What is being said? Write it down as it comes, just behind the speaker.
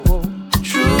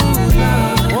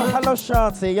yo,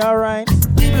 shorty, you alright?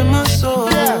 Deep in my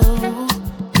soul, you're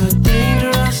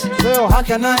dangerous. So, how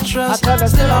can I trust?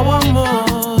 Still I want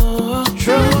more.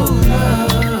 True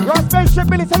love. You're a Spaceship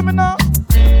Billy, tell me now.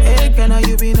 Hey, can I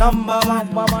you be number one?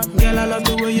 Girl, I love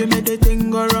the way you make the thing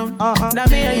go round. Now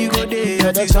me and you go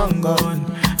there, the song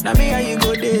gone. Now me and you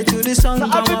go there till the sun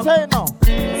come up. Now.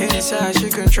 Inside she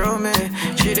control me.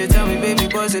 She did tell me, baby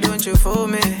boy, say don't you fool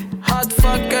me. Hot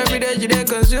fuck every day, she did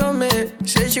consume me.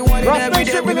 Say she want it every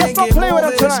day, we make it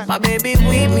movies. My baby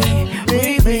with me.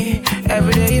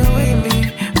 Every day you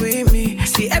with me.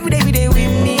 See every day we day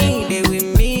with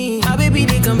me. My baby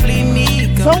they complete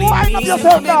me. So wind up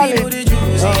yourself, darling.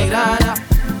 Say the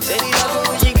love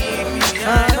what you give me.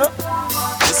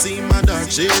 You see my dark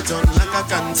shade on like I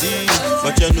can see,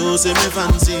 but you know say me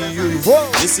fancy you.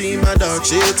 You see my dark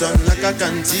shade on like I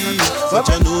can see, but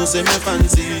you know say me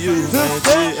fancy you. Might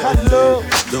say hello,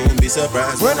 don't be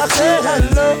surprised when I say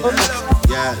hello.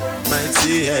 Yeah, might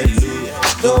say hello,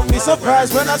 don't be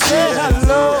surprised when I say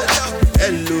hello.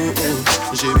 Hello,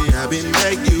 Jimmy, I've been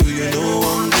like you know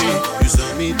hungry. You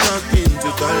saw me talking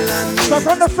to call me. So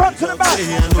from the front to the back,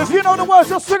 if you know the words,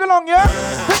 just sing along, yeah?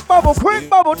 Quick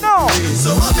bubble, now.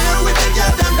 So I'm here with the girl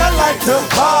them that like to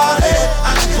party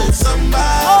and move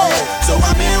somebody. So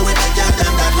I'm here with the girl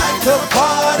them that like to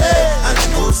party and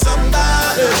move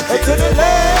somebody. To the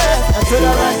left, and to the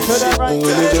right, to the right, to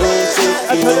the left,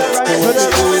 and to the right, to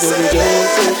the right.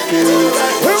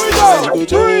 Here we go.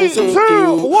 3, 2,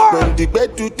 1. When the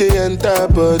bed to the enter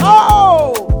body.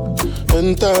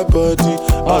 Enter body.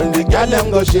 All the girl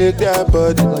them go shake their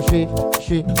body. They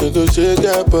go shake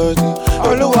their body.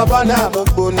 All who have an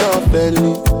apple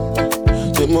belly.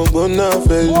 They must go now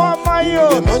belly.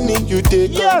 The money you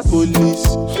take on police.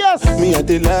 Yes. Me I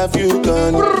they love you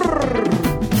gone.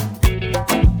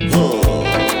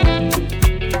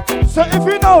 So if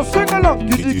you know, sing along.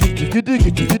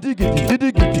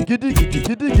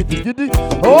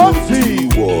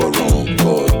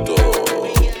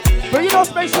 But you know,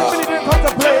 Spaceship really didn't come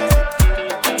to play.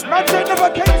 Magic never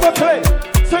came to play.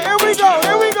 So here we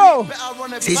go.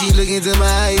 See she look into my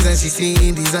eyes and she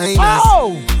seeing designers.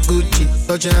 Gucci,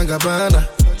 Dolce & Gabbana.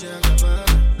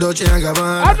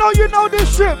 I know you know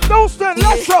this shit. Houston,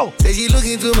 let's go. Say she look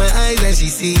into my eyes and she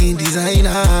seeing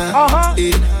designer.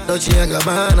 Dolce &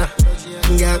 Gabbana.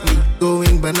 Got me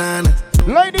going banana.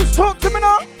 Ladies, talk to me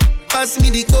now. Pass me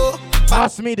the go.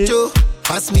 Pass me the Joe.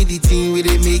 Pass me the thing where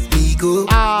they make me go.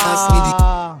 Pass me the.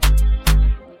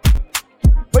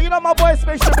 But you know my boy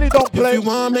Spaceship really don't play. If you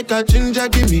want make a ginger,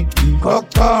 give me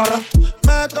cocktail.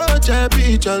 My touch, I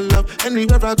beat your love.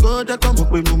 Anywhere I go, they come up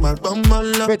with my bum, my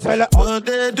love. What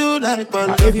they do like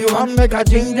ball. If you want make a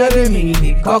ginger, give me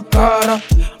the cocktail.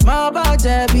 My touch,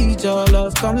 I beat your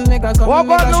love. Come make a come. What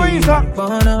about Louisa?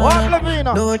 What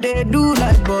Lavina? No, they do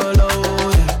like ball.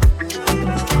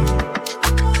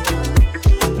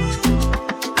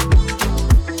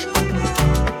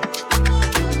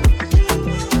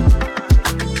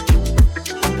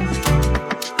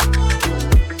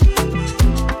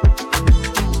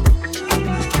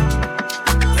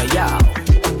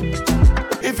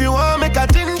 If you want make a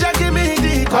ginger, give me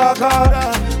the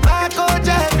cocktail. My coach,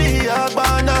 I be a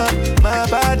banana. My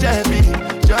badge, I be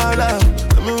your love.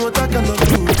 I mean, what I can do,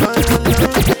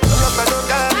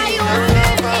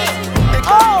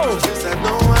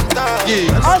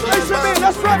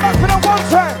 let's try back for the one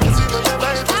time.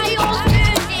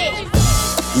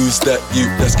 Who's that you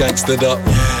that's gangstered up?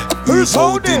 Who's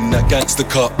holding that gangster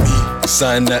cup?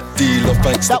 Sign that deal or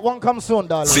thanks. That one comes soon,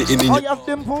 darling. Sitting in you have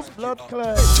dimples, blood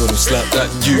clear. Trying to slap that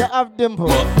you. You have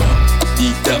dimples.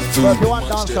 Eat that food. But if you want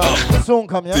dancer, soon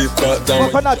come, yeah?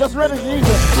 But for now, just ready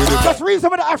reason. Just reason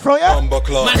with the afro, yeah?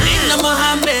 My name is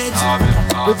Mohammed.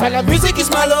 We tell music is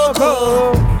my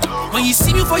logo. When you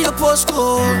see me for your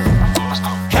postcode,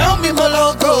 help me my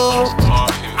logo.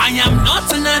 I am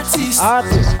not an artist. I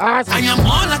am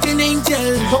more like an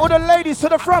angel. So all the ladies to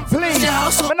the front, please.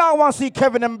 But now I want to see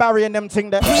Kevin and Barry and them thing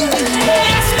there. My team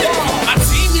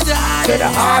is the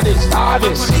hardest. My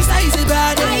producer is the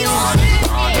baddest.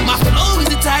 My flow is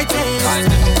the tightest.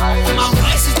 My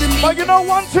voice is the meanest. But you know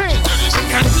one thing. I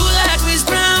can do like Chris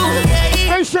Brown.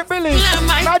 Spaceship Billy,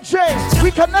 not James.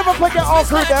 We can never forget all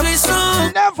three of them.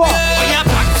 Never. So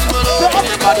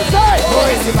everybody say, who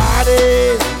is the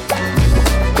baddest?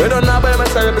 We don't know about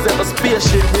myself, represent for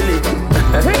Spaceship Billy.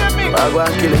 Hit me. I go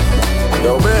and kill it.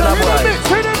 Yo, burner boy.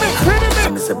 Hit me.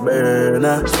 It's a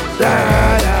burner. Da.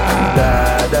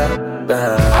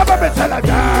 I'm a bit tell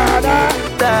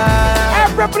da.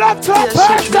 Every block to a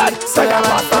person. Say I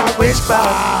want to whisper.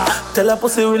 Tell a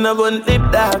pussy we no gon' lip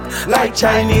dog. Like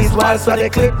Chinese walls so they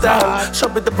clip dog.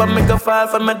 Shop it up and make a fall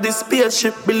from a this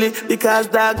spaceship, Billy. Because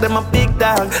dog, them a big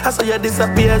dog. I saw you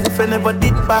disappear as if you never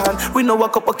did ban. We know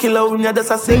walk up a killer when you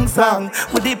just a sing song.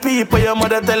 With the people your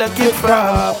mother tell you keep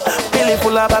from. Billy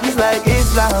full of bombs like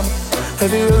Islam.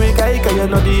 Everywhere we go, you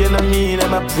know the enemy.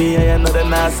 Them a play, you know they're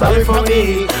not sorry for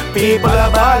me. People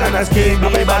are bad and a skin.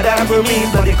 Be bad for me.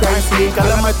 But the crime scene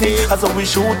calamity. As we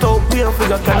shoot out, we don't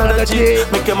figure Canada G.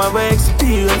 Make them have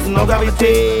experience, no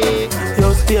gravity.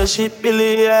 Yo, spaceship,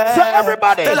 Billy, yeah. So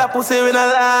everybody, tell a pussy we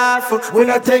not laugh, we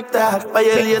not take that.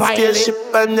 Violate spaceship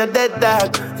and you're dead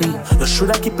dog. You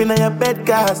shoulda keep in your bed,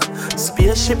 guys.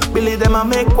 Spaceship, Billy, them a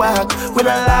make work. We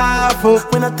not laugh,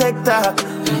 we not take that.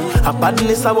 A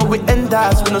badness is what we end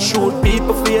us. We not shoot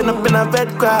people for end up in a bed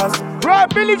class. Right,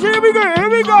 Billy, here we go, here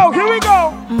we go, here we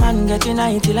go. Man, getting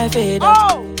high till I fade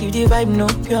out. Keep the vibe no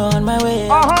pure on my way.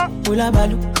 Hula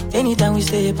balu, anytime we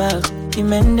step out. The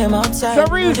men them outside.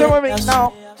 The reason we make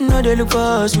now. No, they look for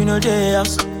us, we know they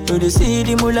house. So they see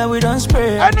the mula, we don't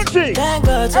spray. Energy, thank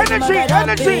God,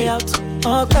 energy.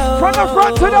 Okay, from the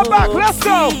front to the back, let's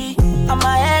go. I'm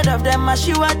ahead of them, I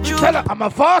see what you. Tell her I'm a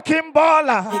fucking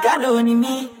baller. You got only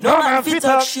me. No man fit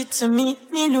talk shit to me.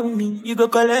 Me know me, you go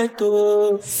collect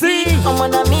oh. See, I'm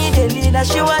on a me, the leader,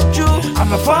 she what you.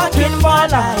 I'm a fucking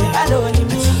baller. You got only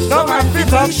me. No man fit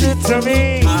talk shit to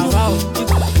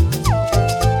me.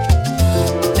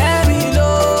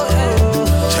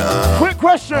 Quick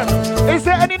question: is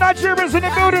there any Nigerians in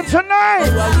the building tonight?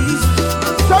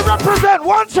 So represent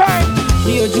one time.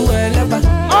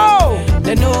 Oh,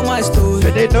 they know my story.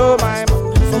 they know my.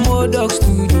 From old dogs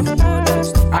to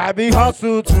you. I be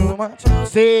hustle too much.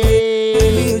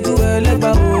 Say, You do well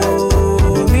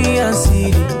about me and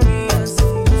CD.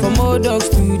 From old dogs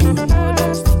to you.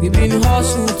 We been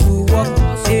hustle to work.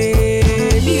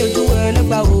 You do well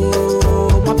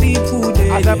about my people.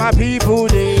 I said my people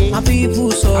they. My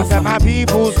people so. I said my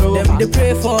people so. Them they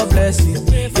pray for blessing.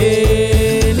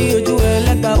 You do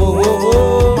well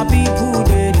about my people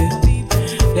they.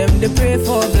 Them they pray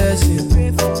for blessing.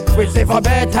 We say for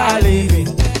better living.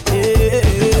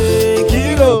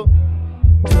 Kilo.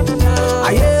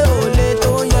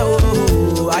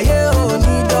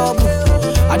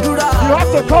 You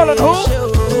have to call on who?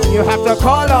 You have to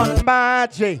call on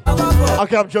Magic.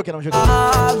 Okay, I'm joking. So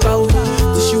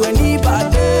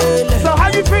how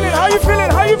you feeling? How you feeling?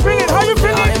 How you feeling? How you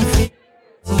feeling?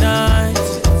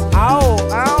 Ow,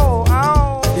 ow,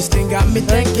 ow. This thing got me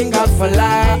thanking God for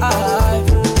life.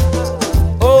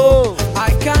 Oh, I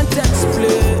can't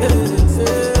explain.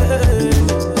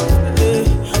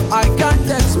 I can't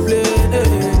explain.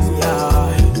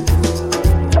 Yeah.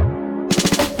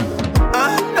 I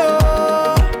know,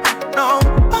 no,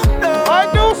 I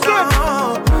do, sir.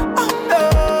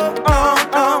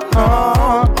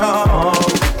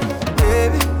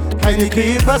 baby. Can you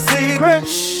keep a secret?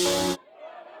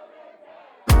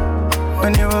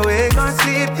 When you're awake or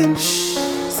sleeping,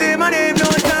 say my name no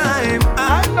time.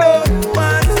 I know you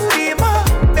want to see my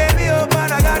baby, oh,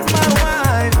 but I got my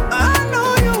wife. I know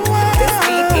you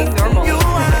want. You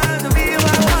want to be my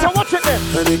wife. So watch it then.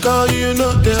 And they call you no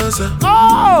dancer.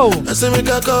 Oh, I say me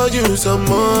can call you some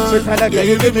more. yeah,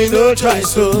 you give me no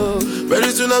choice. So very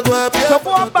soon I go up here. So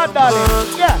one bad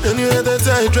darling. Yeah. And you had that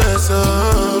tight dress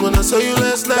on. When I saw you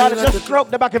last night, Gotta just stroke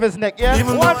the back of his neck, yeah?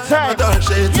 even One though time. my dark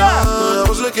shades Yeah. on, I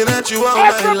was looking at you all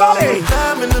night long. Everybody.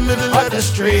 I'm in the middle of the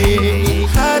street.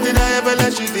 How did I ever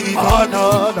let you leave? Oh,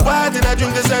 no. Why did I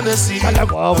drink this Hennessy?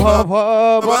 Whoa, whoa,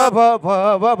 whoa, whoa, whoa,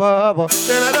 whoa, whoa, whoa.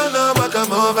 Then I don't know what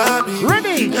come over me.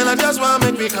 Ready. And I just want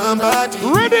to make me come body.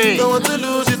 Ready. Don't want to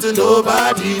lose it to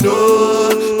nobody,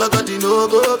 no. My body no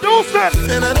go. Do that.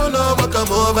 And I don't know what come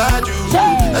over you.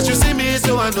 Hey. As you see me,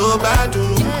 so I know about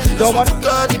you. Don't want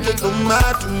God, it can come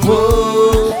out to.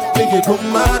 Oh, it can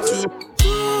come out to.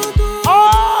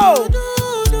 Oh!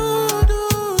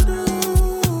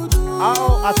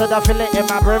 Oh, I said I feel it in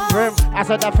my brim brim. I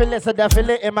said I feel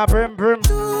it in my brim brim.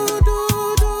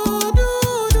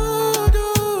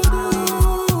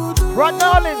 Right,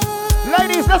 darlings,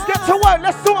 ladies, let's get to work.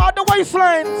 Let's sort out the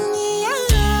waistlines.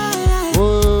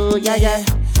 Oh, yeah, yeah.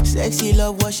 Sexy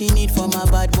love, what she need from a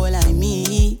bad boy like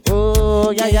me.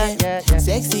 Oh, yeah, yeah, yeah, yeah.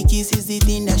 Sexy kiss is the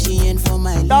thing that she ain't for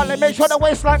my Darling, make sure the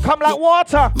waistline come like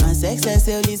water. My sex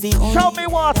herself is the only Show me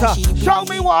water. that she Show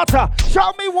me water.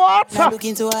 Show me water. Now look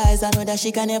into her eyes, I know that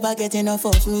she can never get enough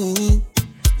of me.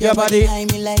 Your body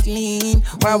behind me like lean.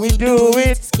 when we do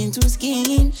it. Skin to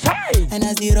skin. Hey. And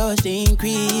as the rush they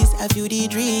increase, I feel the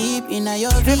drip in your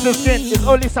Skin to skin is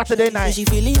only Saturday night. She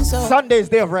feeling so Sunday's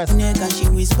day of rest. neck and she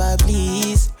whisper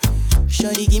please.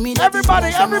 Shorty give me that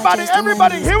Everybody, smile from my everybody, chest to my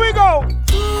everybody, knees. here we go.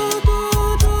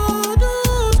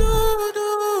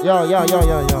 Yo.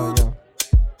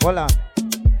 Voila.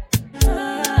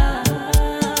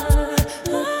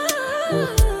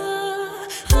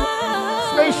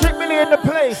 Spaceship Millie in the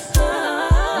place.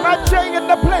 Mad J in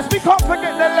the place. We can't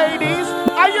forget the ladies.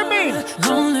 How you mean?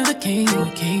 Long live the king, you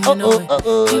know it.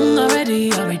 King already,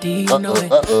 you know it.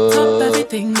 Top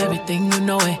everything, you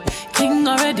know it. King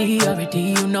already, you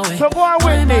know it. So go on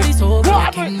with me. Go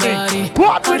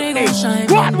on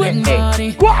with me.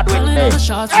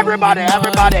 Everybody.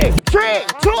 3,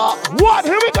 2, 1,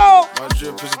 here we go.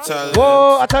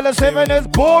 Whoa, I tell us 7 is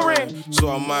boring. So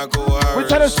I might go out. We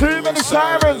tell us too many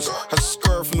sirens. I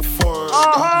skirt from the forest.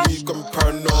 You got me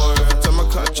paranoid. Every time I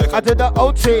cut check, I did the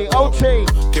OT.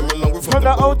 came along with From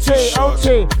the OT.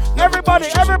 Everybody,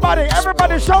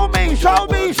 show me.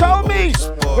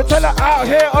 We tell her out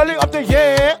here early of the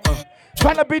year.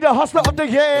 Trying to be the hustler of the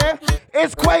year.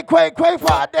 It's quake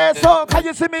for there. So can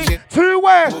you see me? 2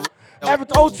 where?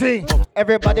 OT.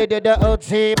 Everybody did the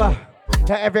OT.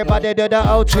 Everybody did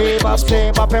the OT.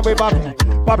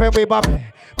 Bopping, we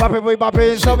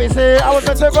bopping. So we say I was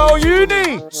meant to go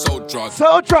uni. So drugs.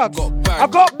 I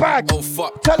got back. Oh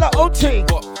fuck. Tell her OT.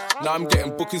 Now I'm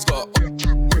getting bookings, got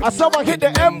I someone hit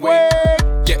the M-way.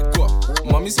 get got.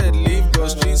 Mommy said leave the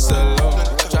streets alone.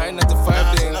 Trying not to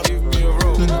fight, they ain't give me a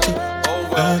roll. Oh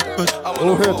well, I'm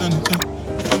on the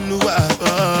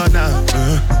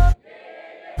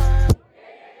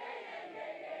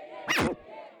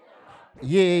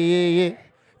Yeah.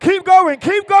 Keep going.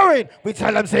 We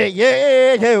tell them say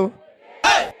yeah. Yeah.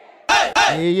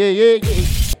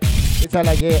 We tell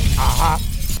her yeah,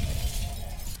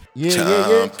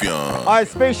 Yeah. Alright,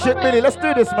 Spaceship Millie, let's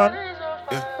do this, man.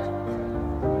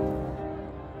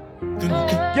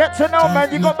 Get to know,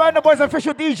 man. You got Burner Boy's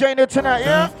official DJ in it tonight,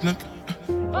 yeah?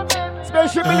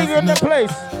 Spaceship Millie in the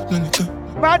place.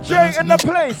 Mad J in the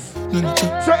place.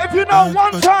 So if you know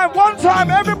one time,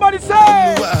 everybody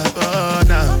say.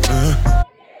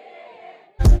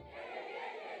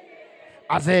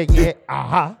 I say yeah,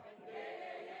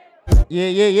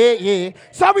 Yeah.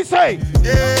 So we say.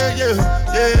 Yeah.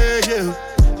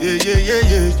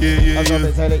 I'm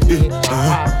gonna tell it,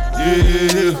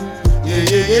 Yeah.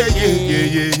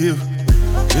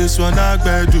 This one I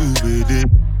better do with it.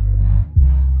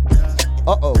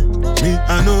 Uh-oh. Me,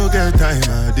 I no get time,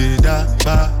 I did da.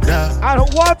 I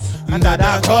don't what? And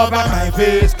that cover my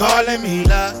face, calling me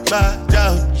la ba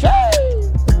da.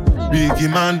 Biggie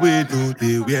man, we know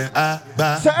they wear a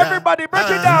ba. So everybody break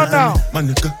it down now.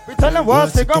 We tell them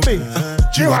what's it gonna be.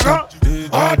 G-Wagon,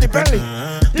 all the Bentley.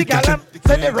 The gallon,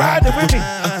 say they ride with me.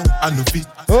 I know feet.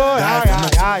 Oh,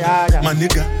 yeah. My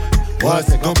nigga, what's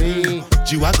it gonna be?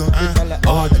 G-Wagon,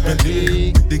 all the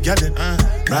Bentley. The gallon,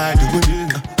 ride with me.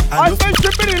 I say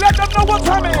Shibini, let them know what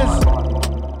time it is.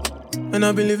 And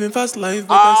I've been living fast life,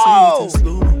 but I see it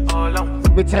in slow.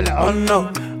 We tell her, oh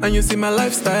no. And you see my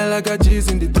lifestyle, I got G's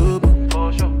in the double.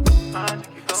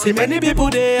 See many people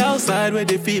there outside where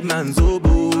they feed man's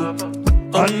oboe.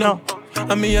 Oh no.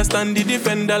 And me a stand the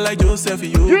defender like Joseph,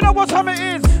 you know what time it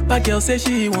is? My girl say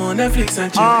she want Netflix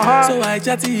and chill. So I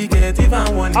chatty get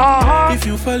even one. If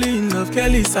you fall in love,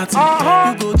 Kelly Satin.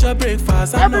 You go to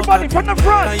breakfast. Everybody from the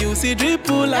front. And you see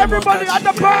dripple. Everybody at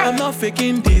the back. I'm not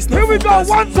faking this. Here we go,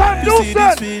 one time,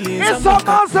 Houston. It's a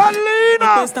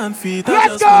Marcelina.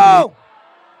 Let's go.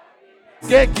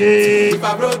 Kiki. If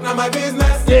I broke, now my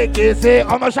business. Kiki say,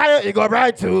 I'ma show you, go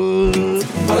right to.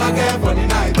 All I care for the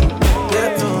night.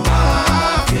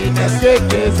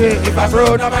 Kiki say, if I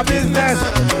broke, now my business.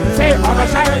 Say, I'ma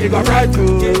show you, go right to.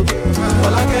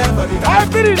 All I care for the night. I'm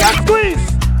feeling that squeeze.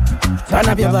 Turn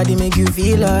up your body, make you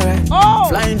feel alright.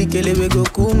 Flying the kele, we go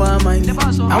cool my mind. I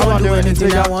won't do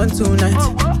anything I want tonight.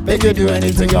 Make you do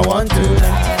anything I want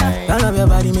tonight. Turn up your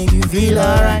body, make you feel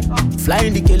alright.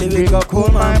 Flying the kele, we go cool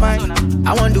my mind.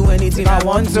 I won't do anything I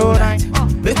want tonight.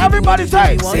 Everybody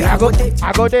say, I go there.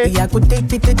 I go take, oh yeah, I go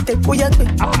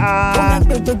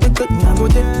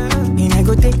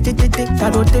take,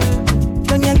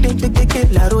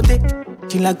 la rote,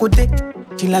 chila côté.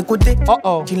 Chila côté,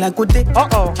 chila côté,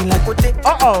 chila côté, chila côté,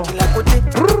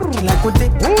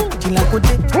 chila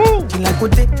côté, chila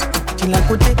côté, chila côté, chila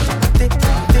côté,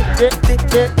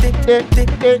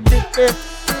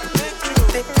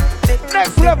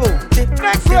 next level,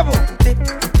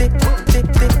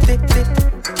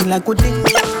 chila côté.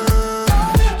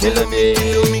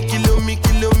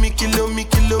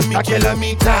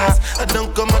 Kilometers. I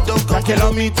don't come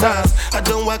kilometers. I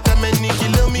don't walk that many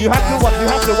kilometers. You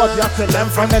have to learn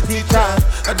from the teacher.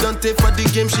 I don't take for the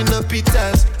game, she no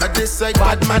pitas. I decide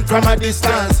bad man from a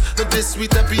distance. Not this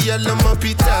sweet, I be a lama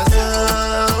pitas.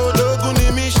 Oh,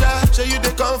 Doguni Misha, show you the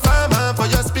confirm for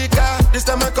your speaker. This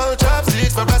time I call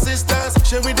chopsticks for assistance.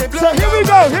 So here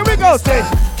we go. Say,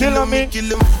 kill me.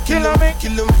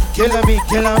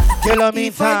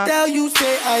 If I tell you,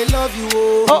 say I love you,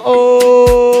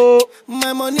 oh.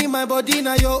 My money, my body,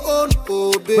 now your own,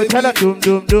 oh baby. We tell her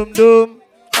doom.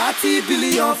 30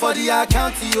 billion for the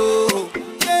account, yo.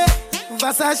 Yeah.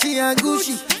 Versace and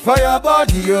Gucci for your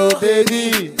body, yo,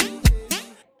 baby.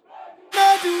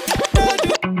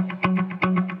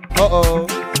 Uh-oh.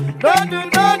 No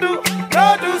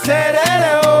do, say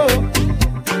that, oh.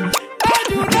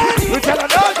 We tell her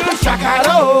no do,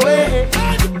 shakaro, eh.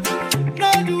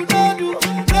 No do.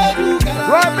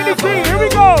 Right, Mini T, here we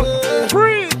go.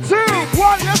 3, 2,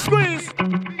 1, let's squeeze.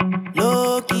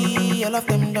 Low-key, all of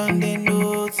them done they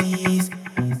notice.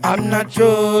 I'm not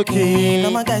joking.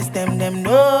 All my guys, them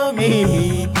know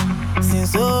me.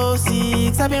 Since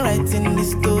 06, I've been writing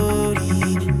this story.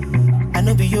 I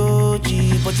know be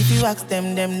OG, but if you ask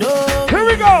them know me. Here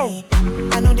we go.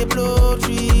 I know they blow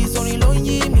trees, only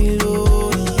lonely me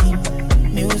lonely.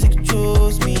 Music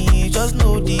chose me, just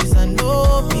know this and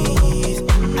know peace.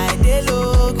 I dey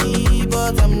low-key,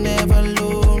 but I'm never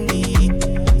lonely.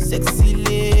 Sexy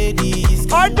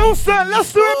ladies. I do, sir.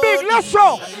 Let's do it big. Let's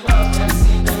show.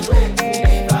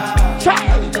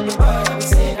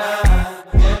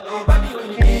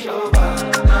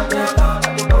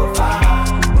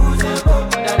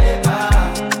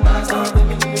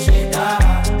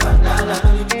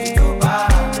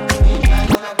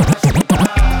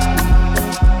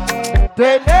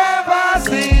 They never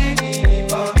see.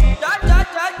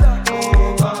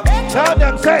 Tell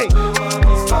them, say.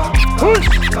 Push.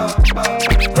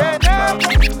 They never.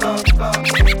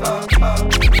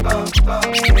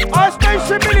 Our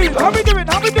Spaceship Minis. How we doing?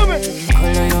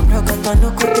 Color your brocoto, no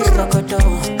cookies, locoto.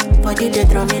 Body they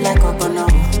throw me like a bono.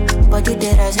 Body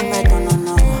they rising right on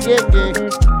no. Yeah.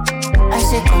 I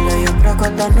say color your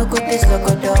brocoto, no cookies,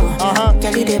 locoto.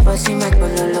 Kelly they bossy my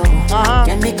bololo.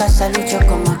 Can make a salute your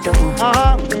comodo.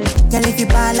 Girl, if you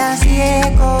balance the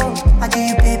echo, I give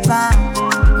you paper.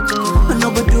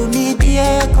 Nobody do me the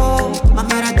echo, my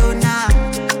Maradona.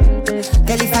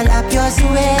 Girl, if I lap your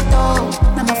sueto,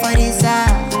 I'm a farisa.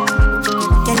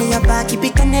 Girl, your back, keep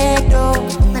it connected,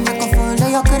 and I can follow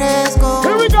your cresco.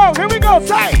 Here we go,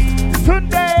 say.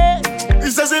 Sunday.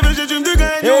 Ça c'est vrai, j'ai une de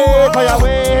gagner. Hey, for your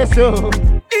way, so.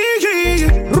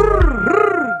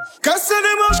 Casse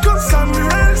les manches comme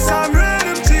Samuel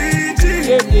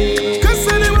MTG. Casse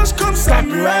les manches comme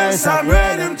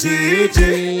Samuel MTG.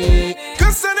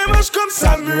 Casse les manches comme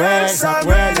Samuel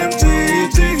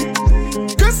MTG.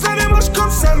 Casse les manches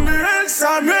comme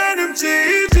Samuel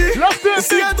MTG. Et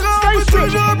s'il y a trop, on peut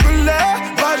toujours appeler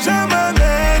Benjamin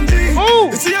Mendy.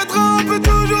 Et s'il y a trop, on peut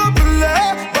toujours appeler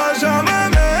Benjamin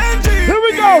Mendy. Here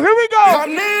we go.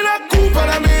 Ramenez la coupe à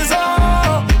la maison.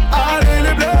 Allez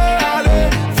les bleus, allez.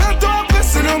 20 ans après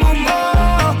c'est le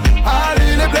moment.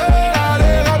 Allez les bleus,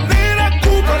 allez. Ramenez la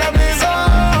coupe à la maison.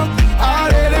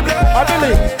 Allez les bleus,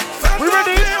 allez. We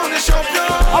ready? On est champion.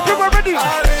 I think we're ready.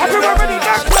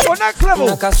 Next level.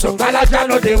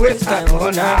 Galajano they waste time.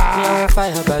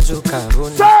 Fire bazooka.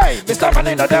 Say, Mr.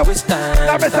 Money no dey waste time.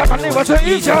 now Mr. Money want to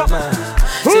eat you.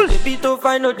 See the beat to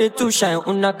find out they too shine.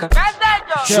 Unaka.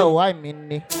 Yo, I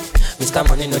mean. Mr.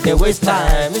 Money no dey waste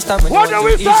time. Mr. Money What do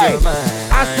we say?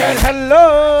 I said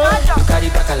hello. You carry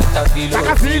back a lot of filo. Like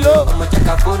a filo. I'ma check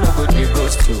a phone, no go dey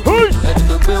ghost you. Push. Let it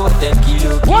go what them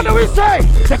kilo. What do we say?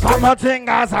 Say come on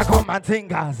tingers.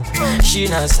 She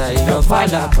na say no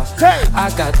falapa. Say. I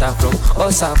got her from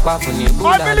Osaka from the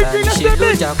Bulala. She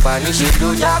do Japan, she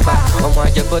do Japan. Omo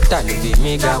ajebota no be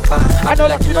me gapa. I don't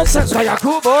like nonsense. Why you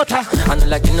kubota? I don't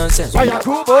like nonsense. Why you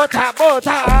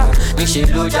kubota? Me she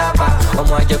do Japan.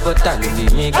 Omo ajebota no be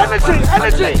me gapa. Energy. I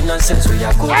don't like nonsense. We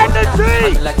are cool. I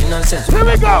don't like nonsense. Here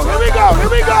we go.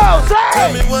 Say.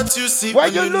 Tell me what you see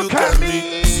when you look at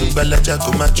me. Sumbalaja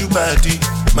come at you body.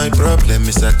 My problem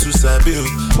is that you sabi.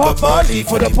 Pop body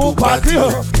for the pool party.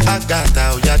 I got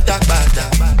out ya dark bada.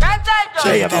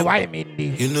 Say why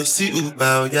Mindy? You know see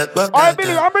Uba ya bagada.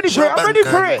 I'm ready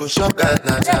for it. Go shop that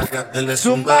na jaga.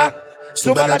 Zumba.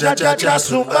 Zumba la ja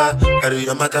zumba. Carry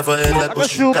your matter for head like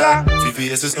Oshuka.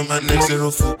 VVS is on my neck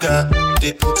zero fuga.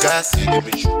 They puka see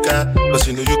me shuka. But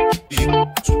you know you.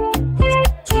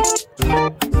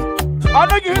 I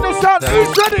know you hear the sound.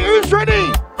 Who's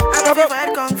ready? I go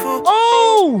fight kung fu.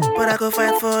 Oh! But I go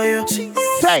fight for you.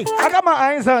 Say, I got my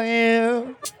eyes on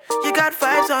you. You got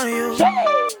vibes on you.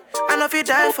 I know if you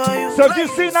die for you. So if you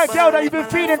see that girl that you've been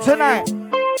feeling tonight,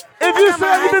 if you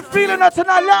say you've been feeling her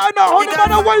tonight, let her know. Only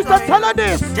matter ways to tell her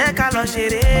this.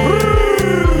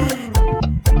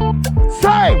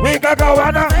 Say, we gotta go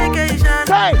on a vacation.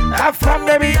 Say, have fun,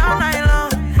 baby. All night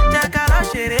long.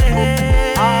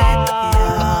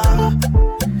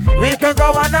 We can go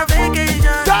on a vacation.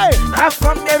 Say, have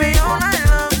fun, baby, all night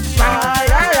long.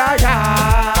 Yeah, yeah,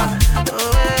 yeah.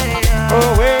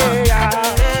 Oh, yeah.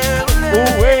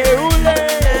 Oh, yeah.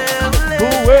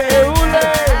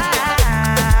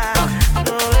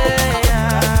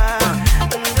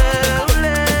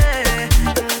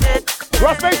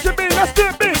 Spaceship, let's do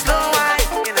it, big. Slow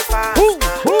wine in the fast.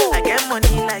 I get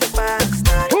money like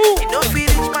Pakistan. You know, we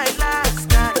reach my last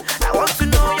card. I want to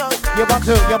know your car. You want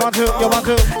to.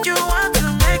 You want to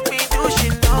make me do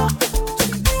shit, no.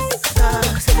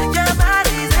 Your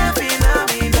body's a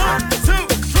phenomenon. 1, 2,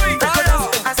 3, go.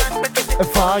 It's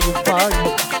for you.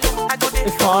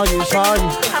 It's for you.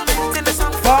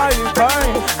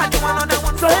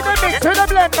 So hit the mix, hit the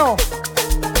blend now.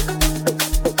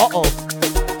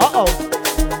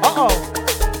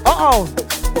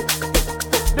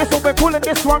 This one, we're calling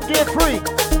this one gear free.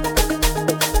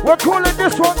 We're calling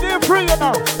this one gear free, you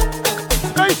know.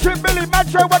 Spaceship Billy,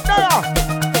 Macho, what they are.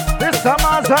 This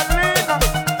summer's Lena.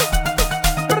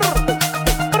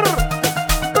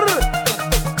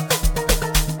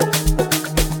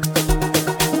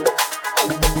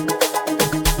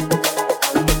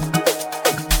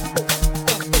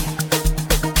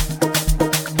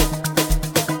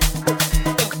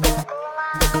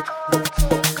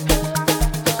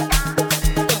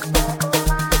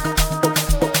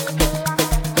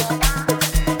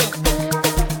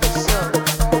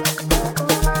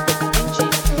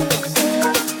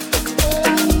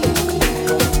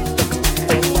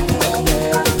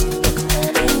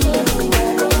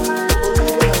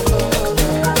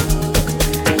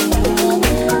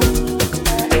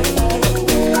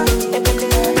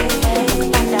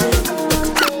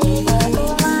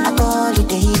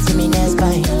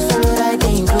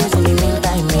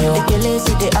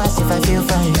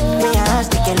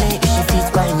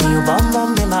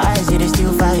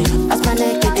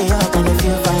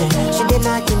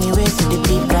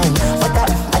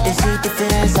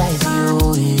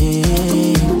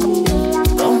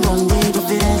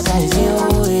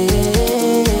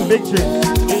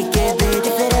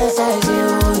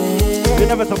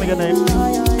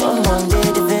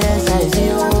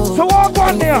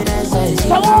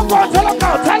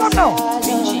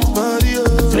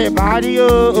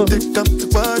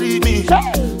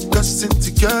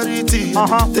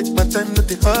 Take my time, not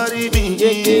to hurry me.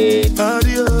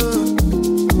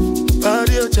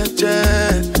 Audio,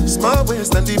 check. Small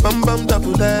waist and the bum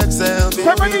double XL.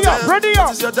 Ready up.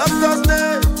 This is your doctor's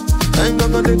name. I ain't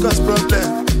gonna take us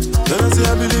problem. Don't say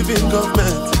I believe in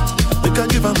government. We can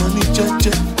give her money,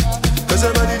 check. Cause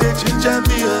everybody they ginger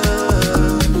me.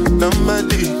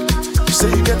 Normally, you say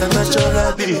you get a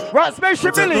natural day. Right,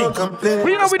 Spaceship Billy.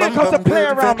 We know we didn't come to play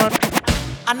around, man.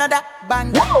 Another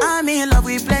bang. I'm in love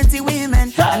with plenty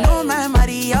women. I know my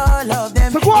money, all of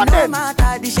them. So go on then. No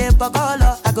matter the shape or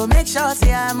color, I go make sure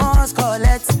say I must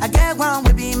collect. I get one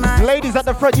with be mine. Ladies at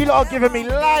the front, you lot are giving me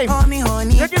life. Honey,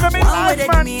 you're giving me life,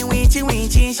 man.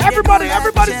 Everybody,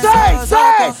 say.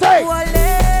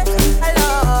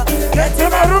 Hello. Get to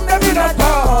my room, let me not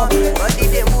talk. But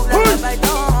did they move like I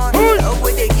don't? Love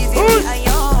what they give me, I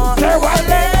Say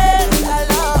Wale.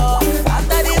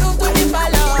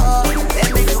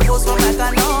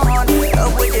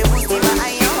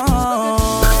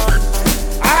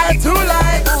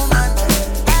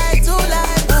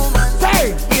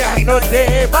 No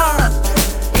day born,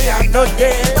 me I'm no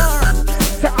day born.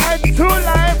 So I'm too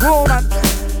like woman,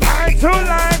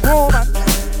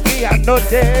 me I'm no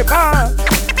day born,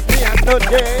 me I'm no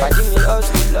day. Bàjí mi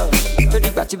ọ̀sùn lọ, lórí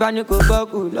ìgbà tí bá ní kò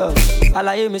gbọ́kù lọ.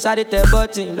 Àlàyé mi sáré tẹ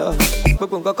bọ́tìn lọ,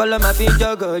 gbogbo nǹkan kọ́ ló máa fi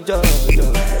jọ̀gọ̀jọ̀.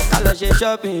 Ká lọ ṣe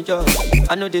shopping jọ,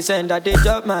 I know they send that they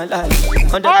chop my life.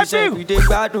 100% we dey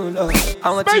gbádùn lọ,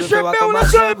 àwọn tí o fẹ́ wá kọ́ máa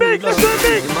ṣọ́ọ̀bù lọ.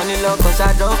 Ìmọ̀ni lọ́kàn sá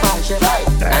dán fàṣẹ,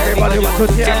 everybody want to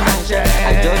tell my share. I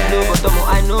just know but ọmọ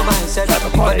I know myself,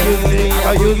 but they use me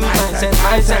I go use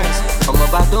my sense. Ọmọ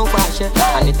bá tó ń pàṣẹ,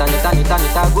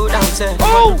 ànìta go down sẹ́.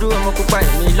 Ọmọ dúdú ọmọ pupa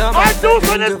ẹ̀mí lọ́mọ,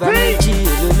 ìjọba méjì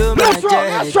èlò ló máa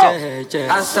jẹ́.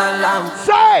 Assalam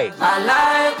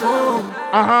alaikum.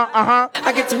 I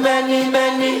get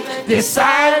many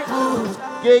disciples.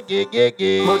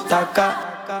 Motaka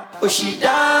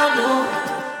Oshidanu.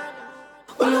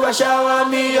 Oluwa shower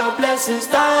me your blessings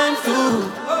time to.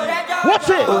 Watch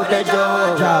it. Go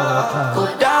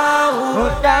down.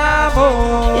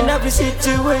 In every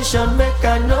situation, make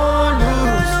I no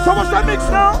lose. So what's that mix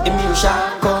now? If you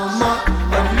shall come up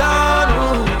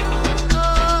alone,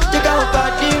 take out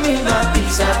body me my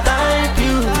peace and thank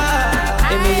you.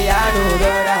 Emiliano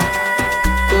Dora,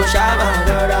 Oshama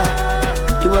Dora,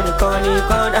 you want to call me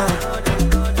corner,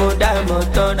 go down. more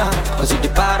thunder. Cause you the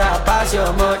para pass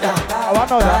your mother. Oh, I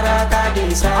know that.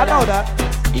 I know that.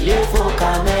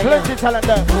 Plenty talent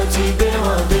there.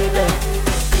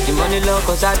 The money low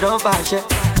cause I don't pass it.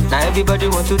 Now everybody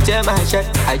want to tear my shirt.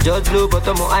 I just blow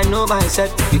bottom, I know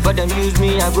myself. Before them use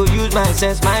me, I go use my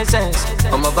sense, my sense.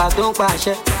 I'm about to pass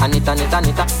it. Anita,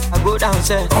 I go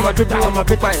downstairs. I'm a triple, I'm a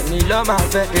bit quiet. Me love my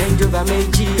vet. Range over me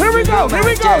G. Here we go, here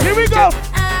we go, here we go.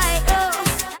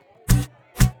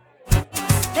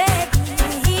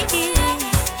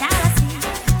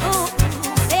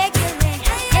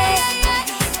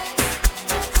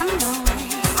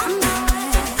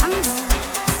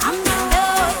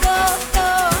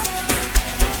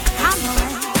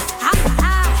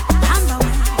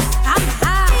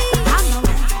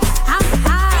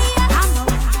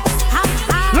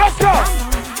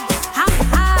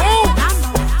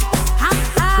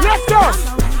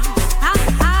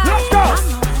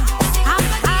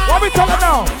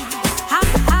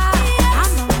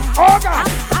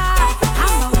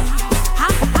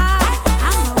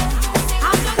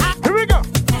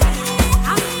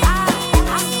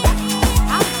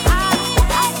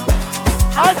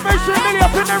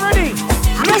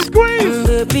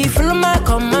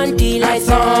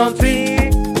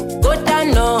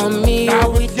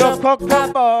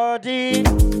 Body.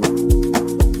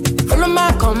 Follow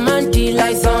my command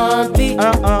like zombie.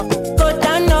 Go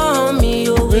down on me,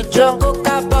 you with your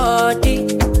coca body.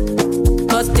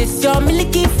 Cause this your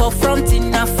milky for front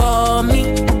enough for me.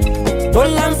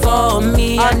 Hold on for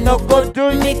me, I no go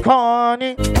do me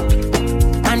corny.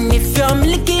 And if you're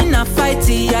milky na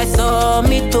fighty, I saw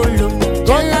me to look.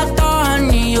 Don't let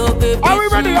on you, baby. Are we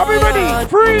ready? Are we ready?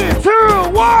 3, 2,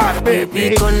 1,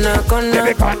 baby. Gonna,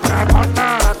 baby,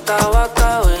 gonna.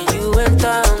 Waka when you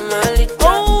enter my little.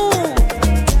 Oh,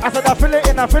 I said I feel it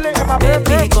in my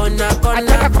baby. Gonna.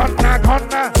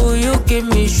 Will you give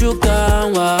me sugar?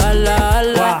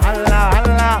 Wahala.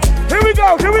 Here we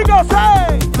go,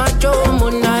 say. Macho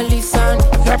Mona Lisa.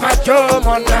 Say Macho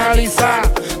Mona Lisa.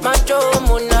 Macho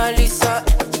Mona Lisa.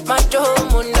 Macho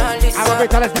Mona Lisa. I'm going to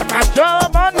tell us the Macho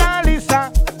Mona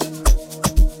Lisa.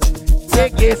 Say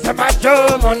kiss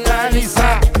Macho Mona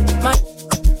Lisa.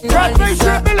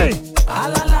 Spaceship Billy.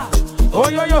 Oh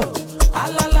yo yo.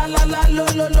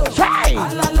 Shy.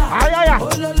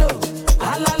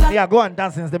 Yeah, go and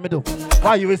dance in the middle. Why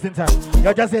are you wasting time?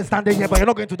 You're just standing here, but you're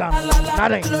not going to dance.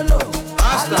 Nothing.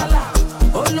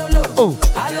 Oh.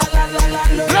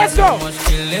 Let's go.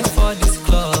 For this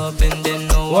club and then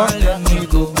no one let me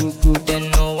go. Then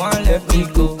no one let me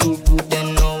go.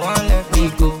 Then no one let me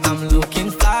go. I'm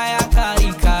looking fly, I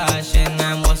carry cash and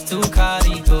I must to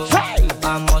carry go.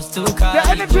 The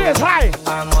energy is high.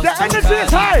 The energy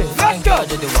is high. Let's go. Left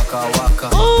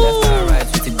and right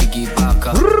with the biggie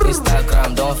backer.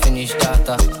 Instagram, don't finish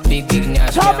data. Big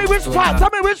nash. Tell me which part. Tell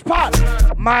me which part.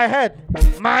 My head,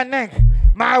 my neck,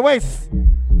 my waist.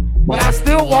 But I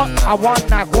still want. I want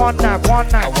that. My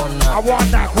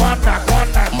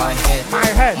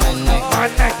head, my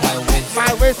neck,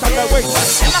 my waist, and the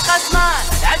waist.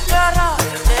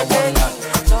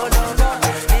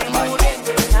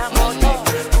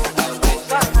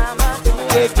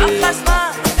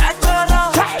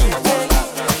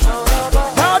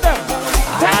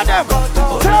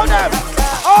 Tell them.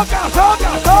 Oh gosh.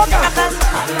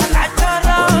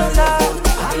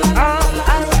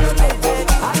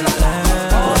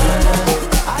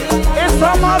 It's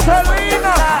from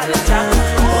Marcelina.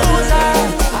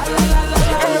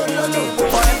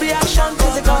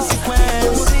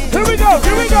 Here we go.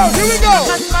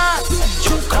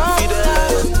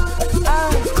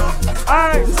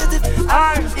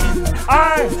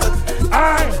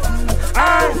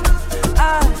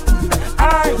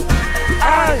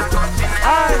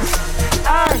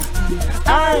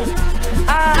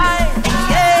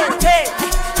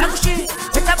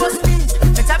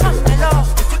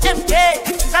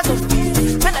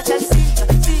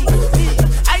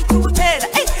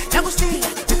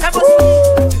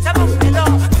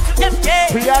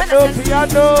 Piano.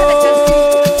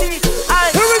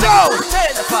 Here we go.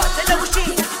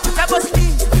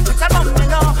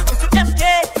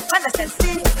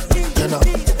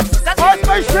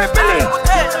 Spaceship Billy.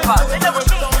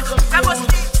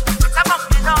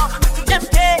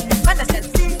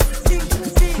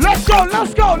 Let's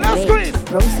go. Let's squeeze.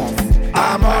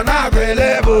 I'm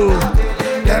unavailable.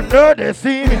 Them know they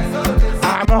see me.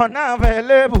 I'm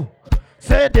unavailable.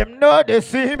 Say them know they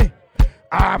see me.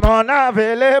 I'm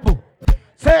unavailable.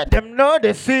 Say them know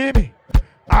they see me.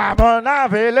 I'm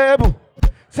unavailable.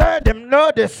 Say them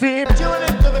know they see me. Tune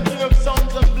into the king of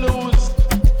songs and blues.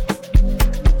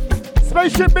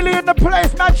 Spaceship Billy in the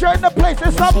place, Nacho in the place.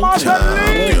 It's a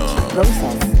Marcelina.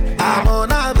 I'm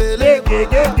unavailable.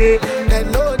 They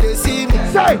know they see me.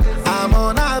 I'm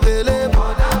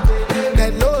unavailable.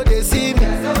 They know they see me.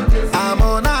 I'm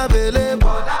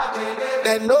unavailable.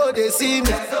 They know they see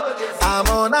me. I'm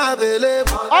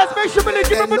unavailable. Spaceship,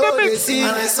 give me the mix.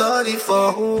 And I'm sorry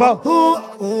for who?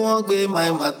 Who won't be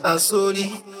my matter?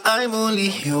 Sorry, I'm only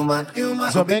human.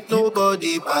 So make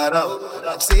nobody para.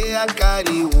 Say I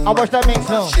carry woman. I watch that mix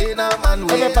now.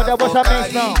 Everybody watch that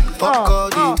mix now.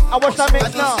 I watch that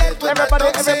mix now. Everybody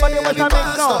watch that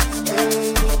mix now.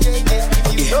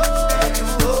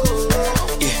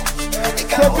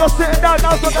 So if you're sitting down,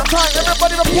 now's not the time.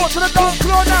 Everybody report to the dance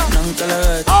floor now.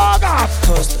 Oh God.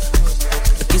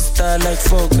 Style like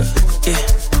Fogger, yeah.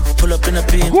 Pull up in a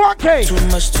beam. Too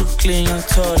much, too clean, young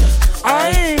taller.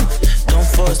 Don't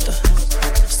foster.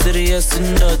 Serious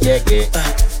and not. A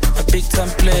big time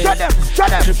player. Shut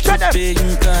them. Big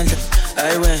and ganja.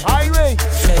 Highway.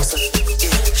 Flexer.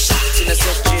 Yeah. In a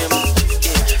set gym.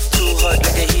 Yeah. Too hot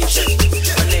like a heater.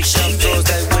 My neck shine froze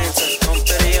like winter. I'm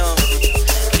very young.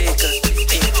 Liquor.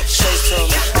 Yeah. Shades on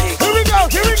me. Here we go.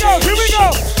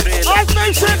 Let's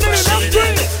make sure let's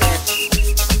drink.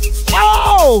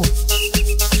 Oh!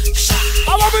 I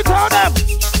want me tell them.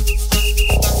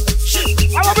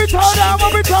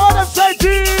 Say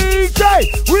DJ,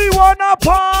 we wanna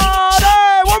party.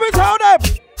 What we tell them?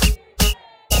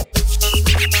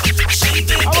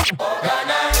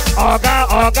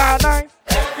 Organize.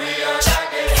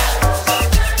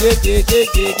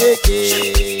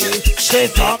 Say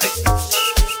something.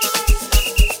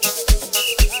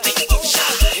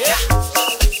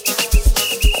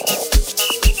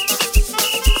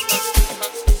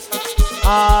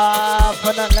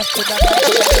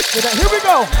 Here we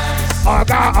go.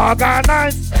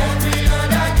 Organize.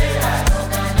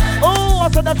 Oh, I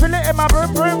saw that feel it in my brim.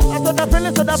 I saw that feel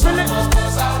it.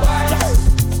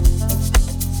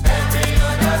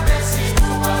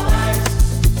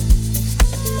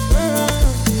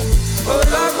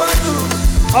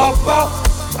 Up.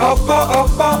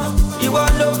 You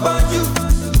want to find you.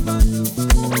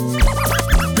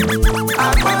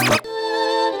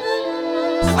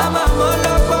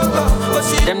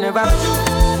 Them never.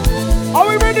 Are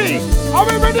we ready?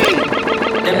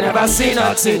 Them never see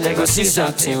nothing, they go see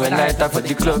something. When I enter for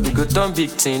the club, we go turn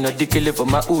big thing. Not the killer for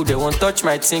my hood, they won't touch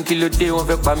my thing. Kilo day won't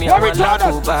vex by me. I want like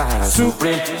over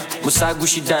Supreme. Musa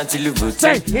Gucci down till you go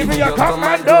take. Even your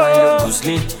commando.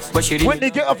 But she when they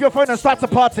get off your phone and start the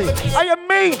party, I am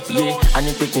me. Yeah, I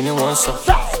need picking in one song.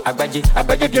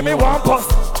 Agbaje, give me one puff.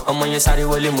 I'm on your side,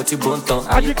 well, you muti bonton.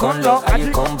 Are you con low? Are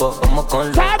you combo? I'm a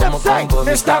con low. I'm a combo.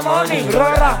 Mr. Money,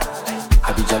 Rora.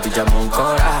 Abija,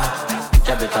 Moncora.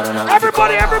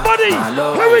 Everybody,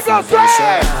 here we go,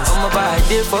 say. I'm a buy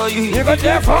there for you, you got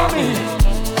there for me.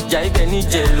 Jaibe ni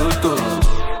jeloto.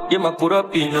 You ma put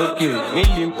up in okay.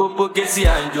 Million popo kesi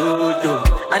and jojo.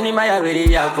 Animaya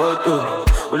ready ya photo.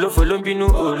 Olofolo binu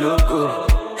oloko.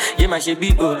 You ma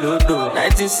shebi olodo.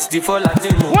 1964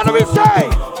 Latin. What do we say?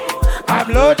 I'm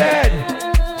loaded.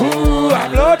 Ooh,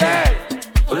 I'm loaded.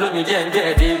 Olomi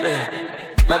jende.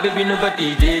 My baby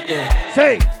nobody did that.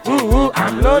 Say, ooh,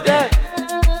 I'm loaded.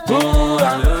 Ooh,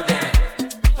 I'm loaded.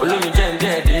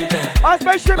 I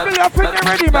Spaceship, you're feeling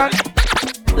ready, man.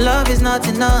 Love is not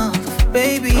enough,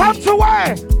 baby. Come to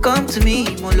where? Come to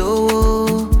me,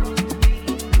 Molo.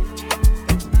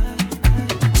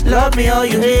 Love me or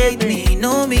you hate me,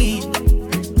 know me.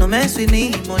 No mess with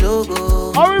me,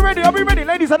 Mologo. Are we ready?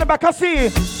 Ladies on the back, I see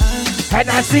you. And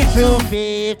I see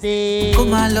 250.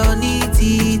 Come along,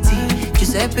 titi.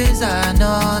 Giuseppe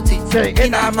Zanotti. Say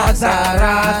in a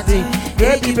Maserati.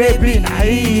 Baby, not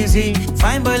easy.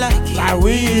 Fine boy like you. Like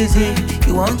Weezy.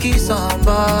 You won't kiss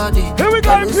somebody. Here we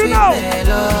go, you know.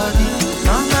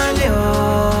 Normally,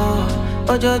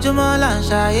 ojoojúmọ́ là ń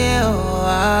ṣayé o.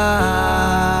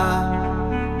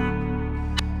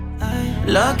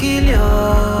 Luckily,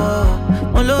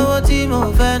 mo lówó tí mo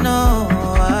fẹ́ ná.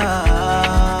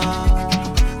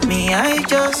 Me, I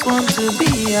just want to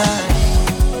be high.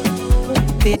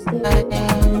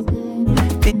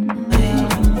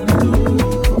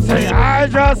 Say, I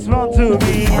just want to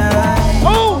be high.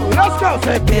 Oh, let's go.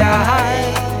 Say, be high.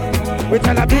 We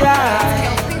tell her be high.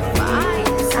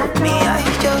 Me, I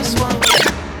just want.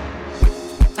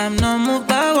 I'm not moved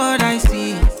by what I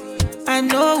see. I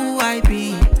know who I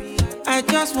be. I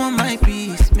just want my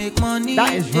peace, make money.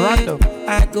 That is random.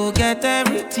 I go get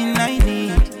everything I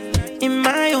need in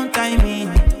my own timing.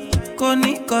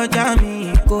 Koni koja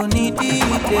mi, koni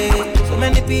dide. So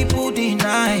many people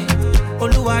deny.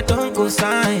 Oluwa don't go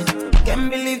sign. Can't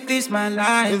believe this my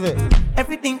life. Is it?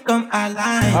 Everything come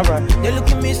alive. All right. They look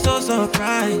at me so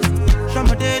surprised.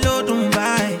 Somebody low don't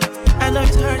buy.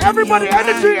 Everybody,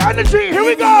 energy, here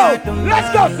we go.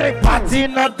 Let's go, say party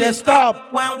not the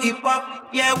stop. When we pop,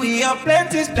 yeah, we have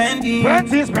plenty spending.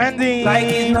 Like it's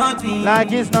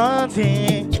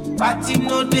nothing. Party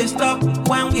no they stop.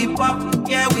 When we pop,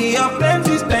 yeah, we have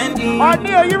plenty spending.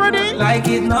 Neil, you ready? Like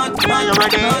it's nothing. Neil, you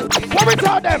ready? What we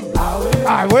tell them?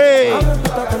 I wait.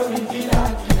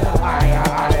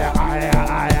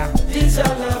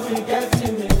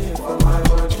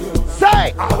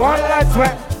 Say, I want that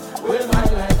sweat.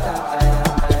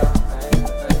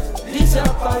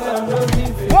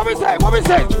 What we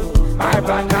say? My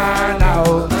banana.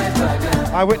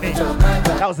 I Whitney.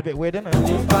 That was a bit weird, isn't it?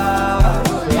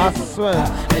 I swear.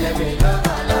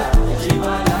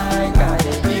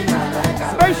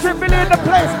 Spaceship Billy in the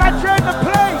place, Matcha in the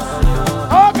place.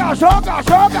 Oh gosh.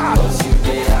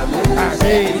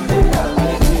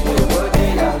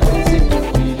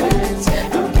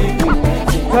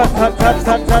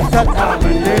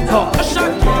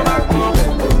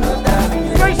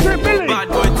 Spaceship Billy.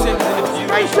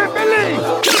 Spaceship Billy.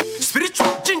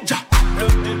 Spiritual ginger.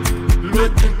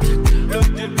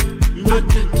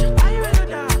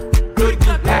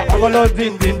 I'm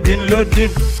loading.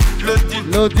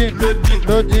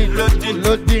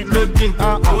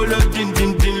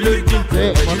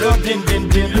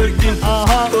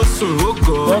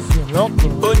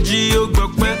 Oji o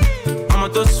gbọpẹ́, ọmọ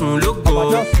tó sùn ló gọ̀,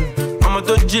 ọmọ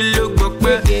tó jí ló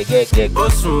gbọpẹ́, ó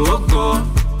sùn ó gọ̀,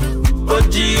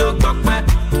 oji o gbọpẹ́,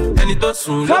 ẹni tó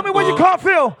sùn ló gọ̀. Tell me what you can't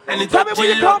feel. Tell me what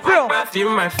you can't feel. Feel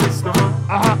my face no more.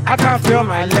 I can't feel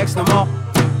my legs no more.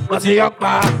 What's the yuck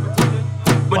bar?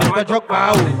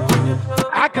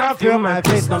 I can't feel my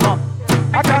face no more.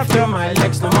 I can't feel my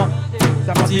legs no more.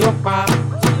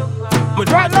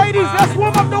 Right, ladies, let's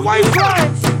warm up the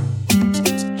waistlines.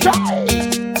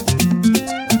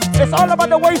 It's all about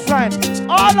the waistline.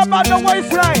 All about the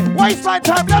waistline. Waistline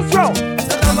time, let's go.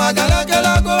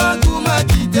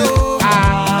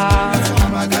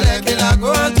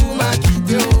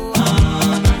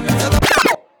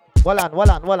 Well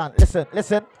on.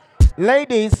 Listen.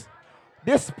 Ladies,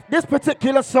 this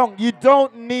particular song, you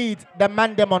don't need the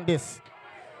man them on this.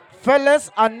 Fellas,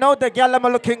 I know the gal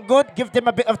are looking good. Give them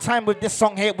a bit of time with this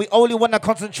song here. We only want to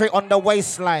concentrate on the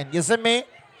waistline. You see me?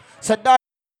 So that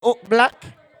black.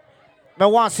 I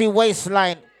want to see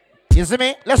waistline. You see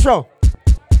me? Let's go.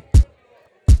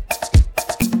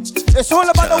 It's all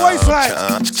about the waistline.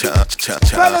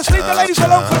 Fellas, leave the ladies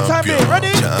alone for the time being.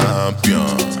 Ready?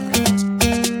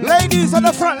 Ladies at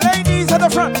the front. Okay.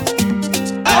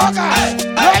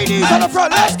 Ladies at the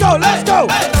front. Let's go.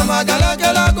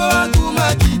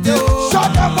 Show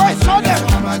them, boys, show them.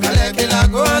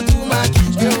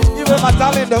 Even my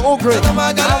darling, they're all great.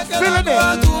 I'm feeling it.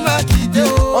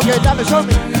 Okay, darling, show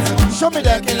me. Show me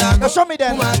then.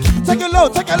 Take it low.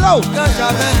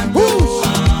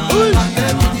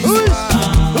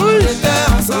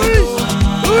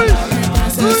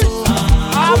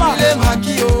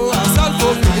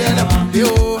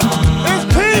 It's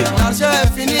pink. L'argent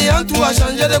est fini, en tout a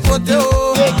changé de côté.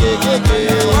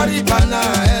 Maripana,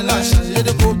 elle a changé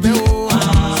de côté.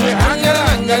 C'est Angela.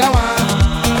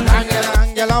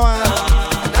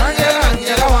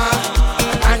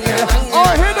 Oh,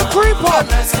 hear the creeper.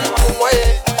 Merci pour moi,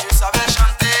 tu savais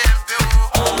chanter un peu.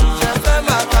 J'ai fait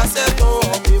ma cassette, on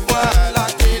peut voir la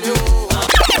télé.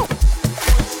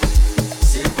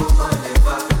 C'est pour moi les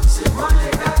pas, c'est moi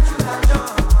les gars, tu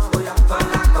l'adores. Oh, y'a pas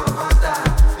la commanda,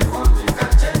 et on me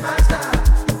cache ma star.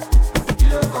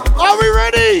 Are we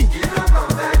ready?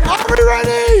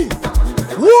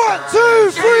 1,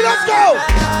 2, 3, let's go.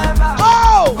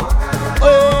 Oh!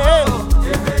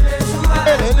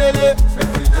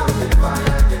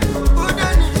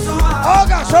 Oh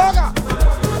gosh.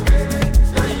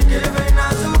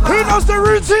 Who knows the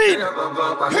routine?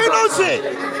 Who knows it?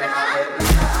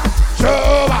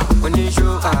 Juba.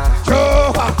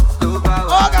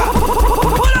 Oh God.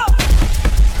 Pull up.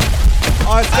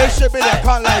 Oh, Spaceship Billy, I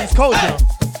can't lie, he's cold, yo.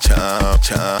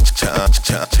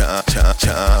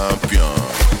 Champion.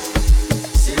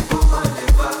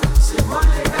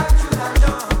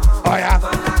 Oh yeah.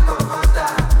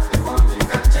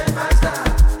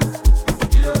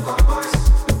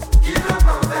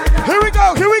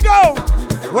 Here we go.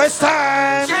 Waste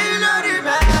time.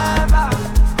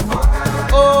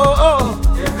 Oh.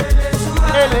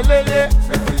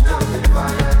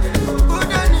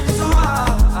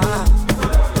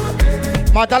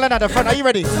 My darling at the front, are you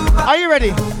ready?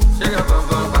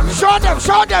 Show them,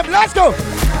 let's go.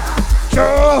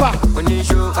 Juba.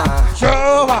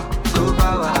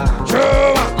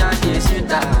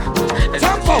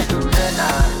 Tempo.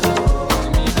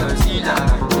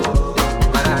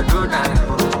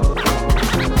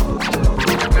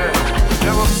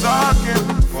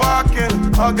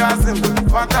 orgasm,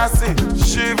 fantasy,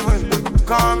 shivering,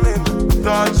 coming,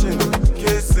 touching,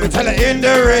 kissing. We tell her in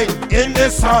the rain, in the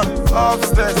sun,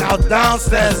 upstairs, now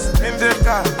downstairs, in the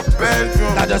car,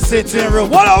 bedroom, now the sitting room.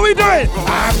 What are we doing?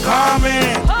 I'm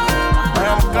coming, I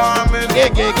am coming, I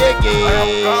am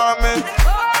coming,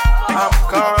 I'm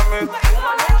coming,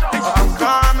 I'm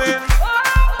coming,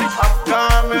 I'm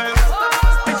coming.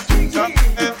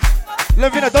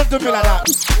 Levina, don't do me like that.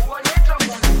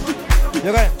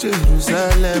 You're going.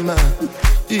 Jerusalem,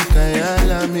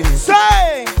 Ikayalami.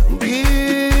 Say!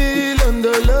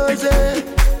 Gilondoloze.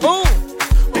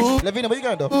 Ooh! Levina, where you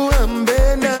going though?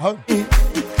 Huh?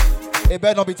 It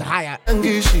better not be to higher.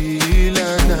 Levina,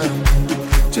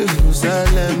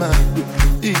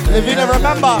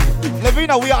 remember,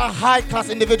 Levina, we are high class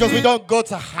individuals. We don't go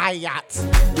to Hyatt.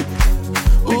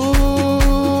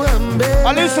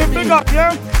 At least big up,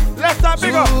 yeah? Left hand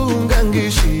big up.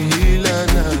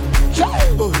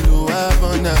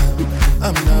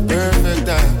 I'm not perfect.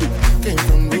 I came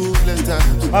from ruthless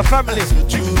times. My family.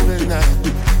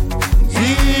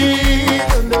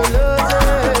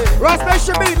 Right,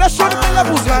 Spaceship, let's show them the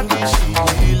levels, man.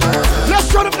 Let's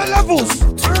show them the levels.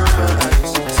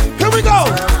 Here we go.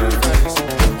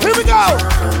 Here we go.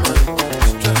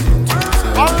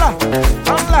 Allah,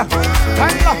 Allah,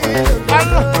 Allah,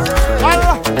 Allah,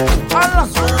 Allah, Allah.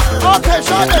 Okay,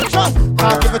 show them, show.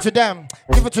 Give it to them,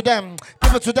 give it to them,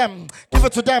 give it to them, give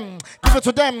it to them, give it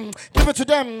to them, give it to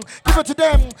them, give it to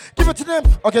them, give it to them.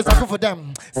 Okay, circle for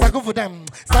them, circle for them,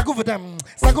 circle for them,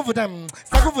 circle for them,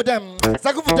 circle for them,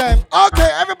 circle for them. Okay,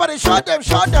 everybody, show them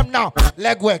now.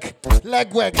 Leg work,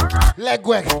 leg work, leg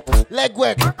work, leg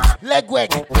work, leg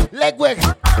work, leg work,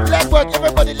 leg work.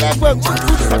 Everybody, leg work.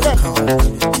 Push for them.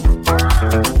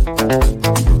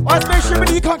 Oh, Spaceship,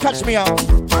 you can't catch me out.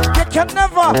 You can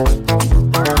never.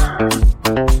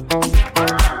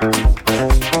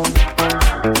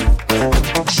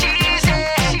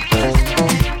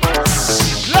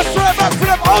 Let's throw it back to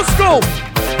them old school.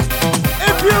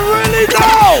 If you really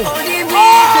know.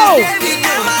 Oh!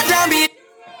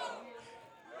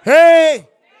 Hey!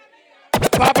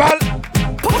 Babal.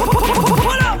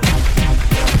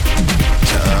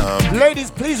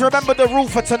 Ladies, please remember the rule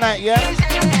for tonight, yeah?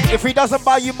 If he doesn't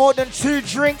buy you more than 2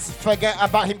 drinks, forget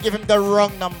about him. Give him the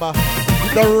wrong number.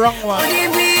 The wrong one.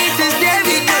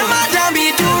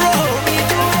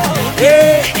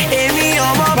 Hey!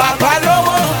 Papa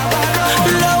Lowo.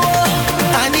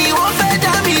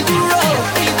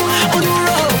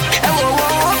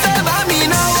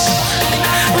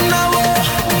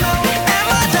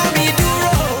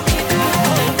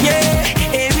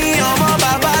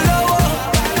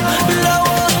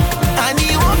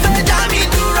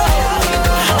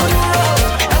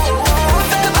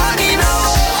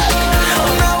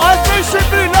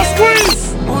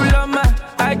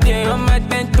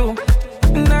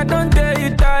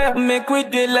 Make we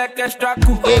do like extra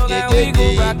cool. And we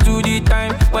go back to the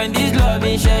time when this love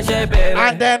is share, baby.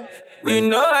 And then you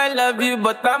know I love you,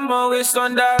 but I'm always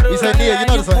on the road. He said, yeah, you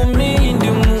know the song. Put me in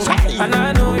the mood, and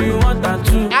I know you want that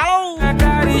too. Ow. I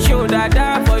carry shoulder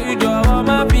down for you, Joe.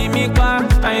 I'ma be me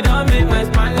back. I don't make my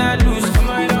spine loose.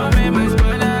 I don't make my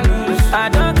spine loose. I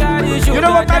don't carry shoulder. You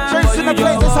know what, man? Chasing the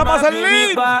place. This summer's a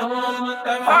lead. I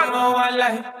know I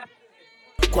like.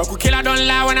 Kwaku killer don't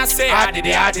lie when I say I did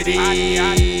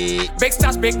it. Big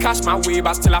stars, big cash my way,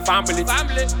 but still a family.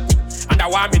 Under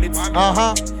 1 minute,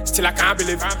 still I can't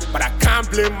believe. But I can't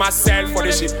blame myself for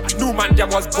this shit. A new man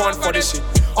just was born for this shit.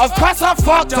 Of course I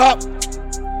fucked up.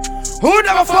 Who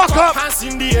never fuck up? Hands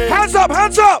in the air. Hands up,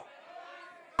 hands up.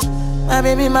 My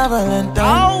baby, my Valentine.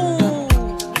 Ow.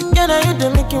 Yeah, now you do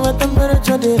make you a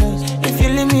temperature days. If you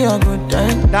leave me a good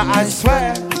time, now I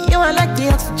swear. You are like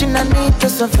the oxygen I need to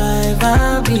survive.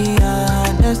 I'll be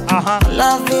honest.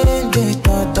 Loving the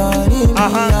thought of me.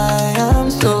 I am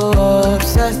so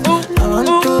obsessed. I want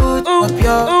to up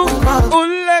your mouth.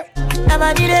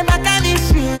 Never did it back at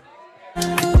this year.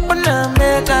 Open up,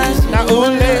 make us now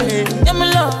only. Yeah, my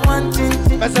love one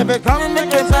thing. Let's have it come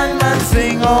make a bad man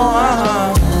sing.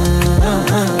 Oh,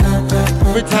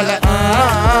 we tell it.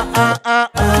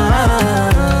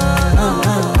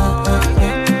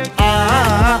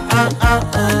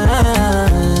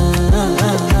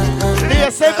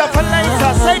 Save that for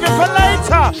later, save it for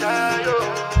later.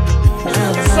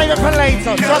 Save it for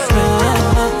later, trust me.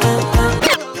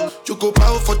 You go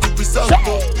power for the result.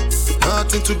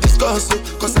 Nothing to discuss,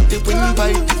 cause I did win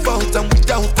by default and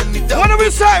without any doubt. What do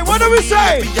we say? What do we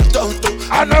say?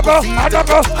 I don't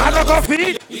go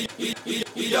feed.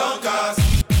 We don't cast,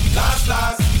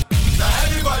 last. Now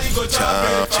everybody go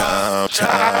chop.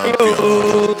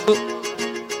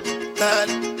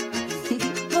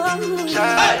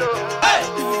 Hey.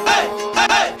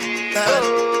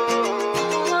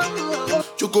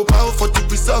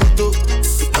 result, oh.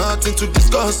 Nothing to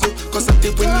discuss, oh. Cause I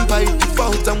did win by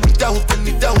default and without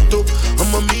any doubt, oh.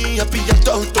 I'm a me happy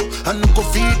adult, oh. I no go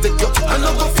feed the girl, I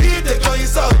no go feed the girl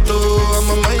is out, oh. I'm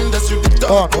a mind that's you the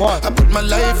dog, oh. I put my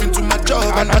life into my job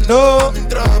and I know I'm in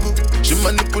trouble. She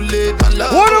manipulate my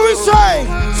love. What do we say?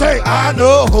 Say I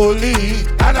know holy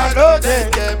and I know they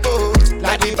get both.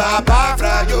 Like the Baba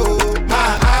Frayo,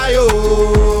 my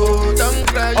ayo. Don't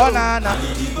cry, oh na na.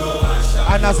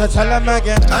 And I said tell him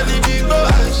again. And if you go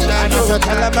and shine, and I said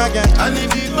tell him again. And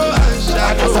if you go and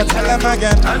shine, and I said tell him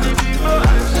again. And if you go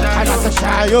and shine, and I said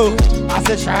shy yo. I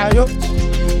said shy yo.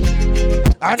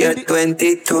 You're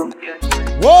 22.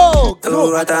 Whoa,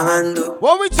 So what I handle?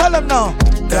 What we tell him now?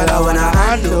 Girl, I wanna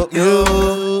handle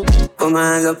you. Put my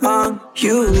hands upon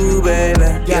you, baby.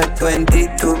 You're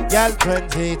 22. Girl,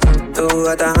 22. So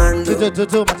what I handle?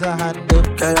 Do what I handle.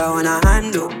 Girl, I wanna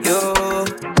handle you.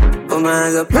 Put my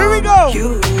hands upon here we go.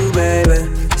 You, baby.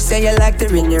 Say you like the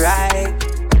ring, you're right.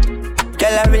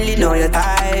 Girl, I really know your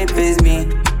type is me.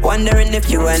 Wondering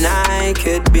if you and I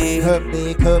could be.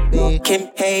 Could be. Kim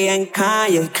K and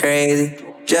Kanye crazy.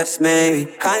 Just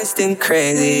maybe constant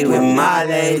crazy with my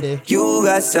lady. You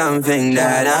got something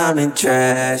that I'm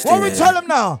interested in. What we tell him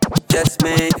now? Just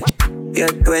maybe. You're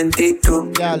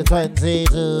 22. Girl, 22.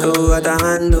 Do what I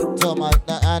handle. So much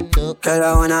the handle. Girl,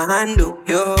 I wanna handle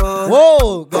you.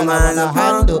 Whoa, girl, I wanna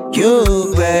handle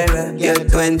you, baby. You're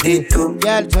 22.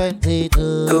 Girl,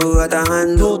 22. Do what I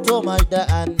handle. So much the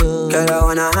handle. Girl, I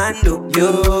wanna handle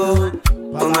you.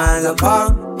 Put my hands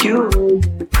upon you.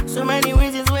 So many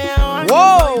reasons where I want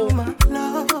whoa. You, my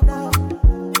love.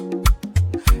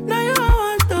 Now you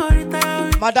want to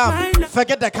retire. Madam,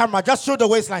 forget the camera. Just show the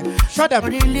waistline. Show them.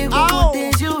 Ow.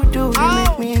 Things you do,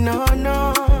 make me no.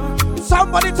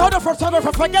 Somebody told the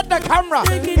photographer, forget the camera.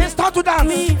 It's time to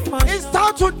dance. It's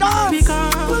time to dance.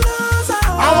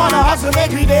 I wanna hustle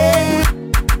every day.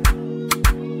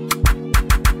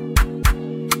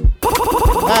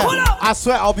 I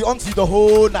swear I'll be on to you the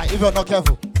whole night if you're not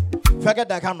careful. Forget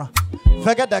that camera.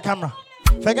 Forget that camera.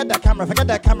 Forget that camera. Forget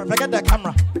that camera. Forget that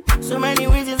camera. So many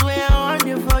reasons where I want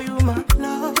you for you, my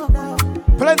love.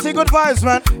 Plenty good vibes,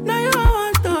 man. Now you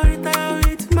want to retire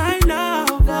with my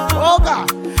love. Oh God.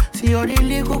 See all the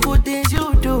little good things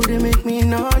you do, they make me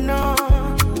no.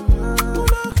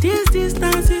 This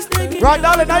distance is taking. Right,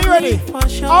 darling, are you ready?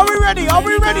 Sure. Are we ready? Are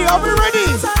we ready? Are we ready?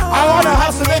 I wanna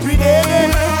hustle every day.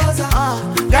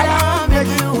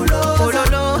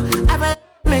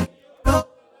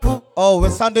 Oh,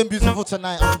 we're sounding beautiful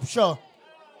tonight, I'm sure.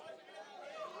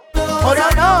 Oh no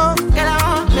no,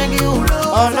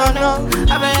 oh no no,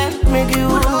 I make you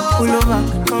pull over,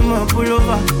 come on, pull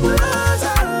over.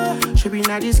 Should be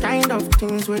not these kind of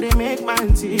things where they make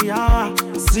man see ya.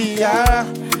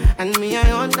 And me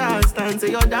I understand,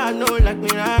 say your dad know like me.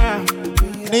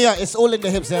 Nia, it's all in the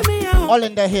hips, yeah? All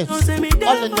in the hips. All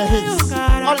in the hips.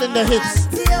 All in the hips.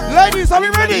 Ladies, are we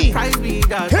ready?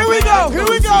 Here we go, here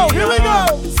we go, here we go.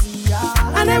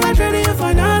 I never traded you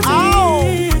for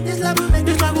nothing. This love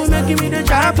will make me the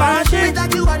job and shit. It's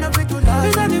the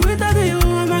way that you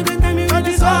want my good time. When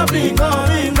it's all been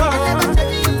going on.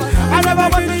 I never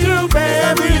went to you,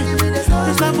 baby.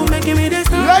 This love will make me this.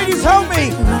 Ladies, help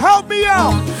me. Help me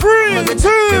out. 3,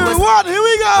 2, 1, here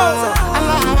we go.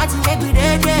 I'm want to make me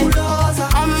dead.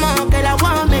 I'm a girl, I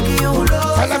want to make you.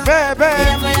 Tell a baby.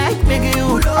 Yeah, I like make you.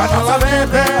 I know a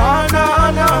baby. Oh no,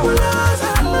 no.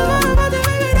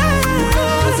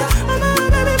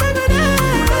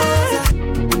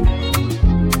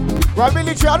 Right,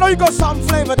 military, I know you got some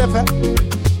flavor there.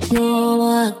 No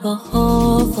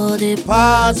alcohol for the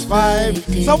past 5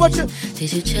 days. So what you?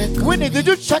 Did you check on Winnie, me? did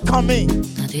you check on me?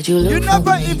 Now did you look You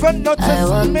never even noticed me. I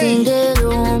walked in the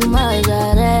room, I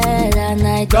got it, and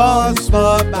I don't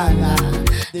smoke my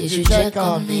life. Did you check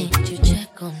on me? Did you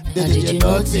check on me? Did you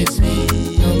notice me?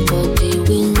 Nobody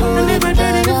will know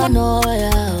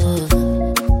paranoia.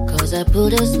 Cause I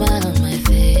put a smile on my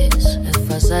face. A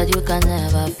facade you can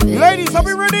never face. Ladies, are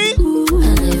we ready?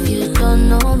 And if you don't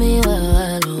know me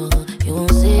well, you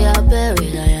won't see how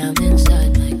buried I am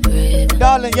inside my grave.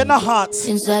 Darling, you're not hot.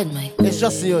 Inside my grave. It's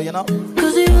just you, you know?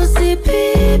 Cause you see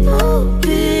people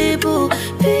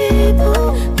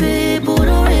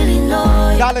don't really know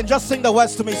you. Darling, just sing the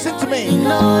words to me. Sing to me.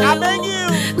 I beg you.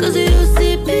 Cause you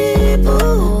see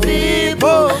people. Baby,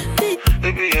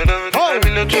 They don't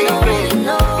really know you.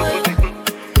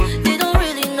 They don't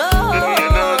really know.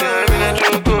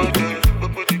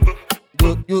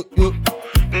 You.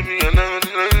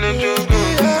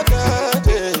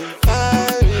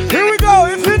 Here we go.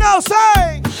 If you know,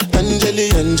 say.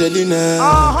 Angelina,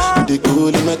 they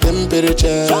cool in my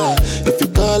temperature. If you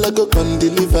call Girl, I go come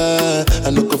deliver. I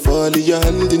no go fall in your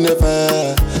hand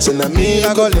never. So now me,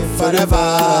 I go live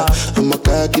forever. I'm a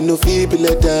cocky, no feeble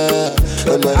letter.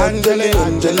 I'm my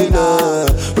Angelina.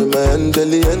 With my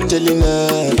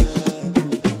Angelina.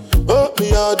 Oh,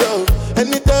 me all down.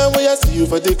 Anytime when I see you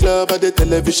for the club or the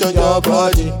television, your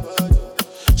body.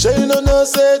 Sure you know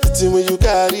say the thing when you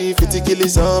carry 50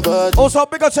 kilos somebody. Also,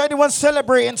 big up to anyone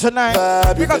celebrating tonight.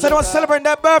 Big up to anyone celebrating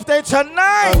their birthday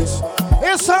tonight.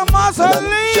 It's a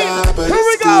mausoleum. Here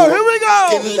we go.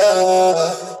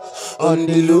 On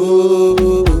the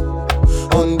low,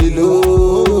 on the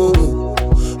low,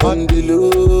 on the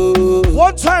low.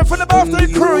 One time for the birthday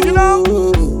crew, you know.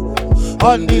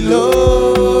 On the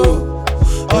low,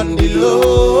 on the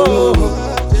low,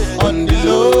 on the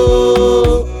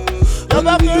low.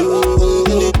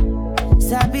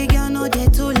 Sabi girl no they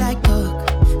too like talk.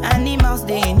 Animals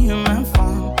they in human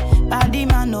form. Body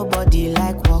man nobody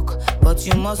like walk. But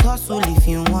you must hustle if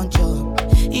you want job.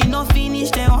 You no finish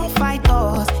they won't fight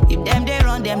us. If them they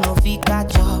run them no fit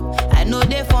catch up. I know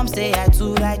they form say I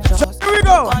too righteous. So here we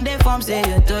go. On they form say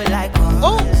you too like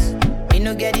us. You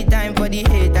no get the time for the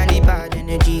hate and the bad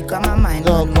energy. Got my mind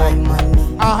on my money.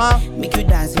 Make you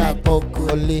dance like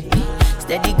broccoli.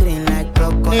 Steady green like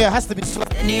broccoli. Yeah, it has to be slow.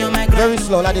 Very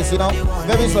slow like this, you know.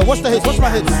 Very slow. What's the hits? What's my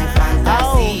hits?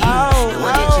 Ow.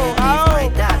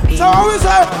 So always say,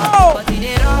 oh.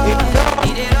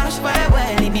 It rush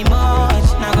well, it be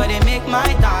much. Now gotta make my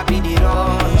top in the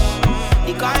rush.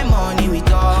 The kind money we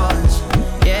touch.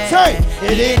 Yeah. Say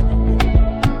it.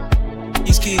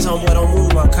 These keys on what? Don't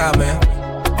move my car, man.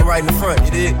 I'm right in the front,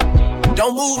 you dig?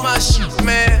 Don't move my shit,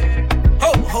 man.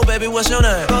 Ho, baby, what's your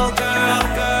name? Oh,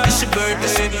 girl, it's your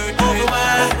birthday. Over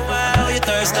wine, oh, you're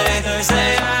Thursday.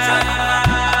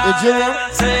 Did you know?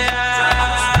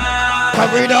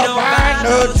 Cause we don't buy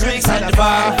no drinks at the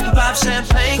bar. Pop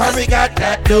champagne, cause we got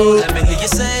that dude. Let me hear you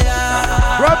say,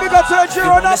 Bro, big up to the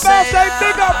Giro on that birthday.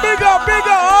 Big up,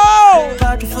 oh!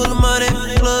 Pocket full of money,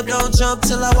 club don't jump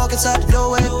till I walk inside the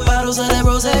doorway. Bottles of that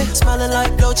rosé, smiling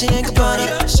like Dolce and Gabbana.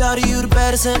 Shawty, you the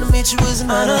baddest, and to meet you is an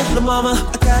honor. The mama, I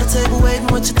got a table waiting.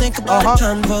 What you think about the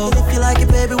convo? And if you like it,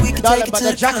 baby, we can take it to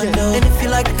the condo. And if you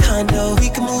like the condo, we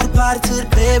can move the party to the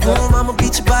bedroom. I'ma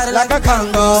beat your body like a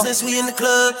Congo. Since we in the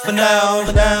club for now,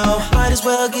 might as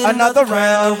well get another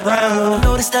round. I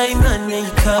know this ain't nothing in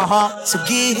your cup, so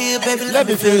get here, baby. Let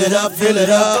me fill it up.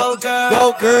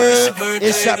 Go girl,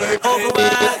 it's your birthday. I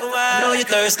know you're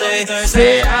thirsty.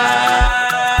 Say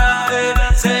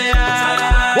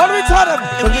what do we tell them?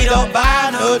 We don't buy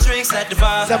no drinks at the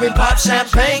bar. So we pop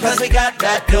champagne cause we got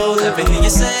that dough. Let me hear you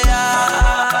say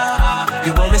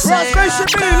you want me say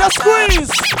Spaceship, let's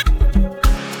squeeze.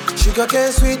 Sugar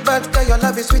cane sweet, but girl your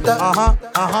love is sweeter.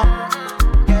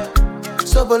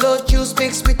 So below juice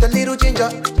mixed with a little ginger.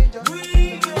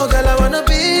 Oh girl, I wanna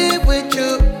be with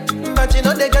you, but you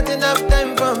know they got enough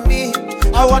time from me.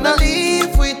 I wanna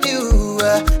live with you.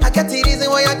 I got the reason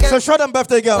why I can't. So show them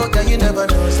birthday girl. Oh girl, you never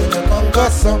know, say you conquer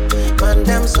some. Man,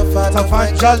 them so far to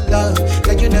find your love.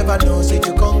 Girl, you never know, say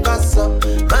you conquer some.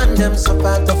 Man, them so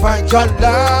far to find your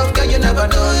love. Girl, you never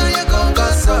know, you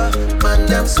conquer some. Man,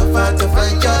 them so far to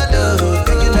find your love.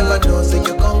 Girl, you never know, say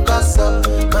you conquer some.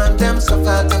 Man, them so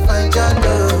far to find your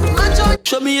love.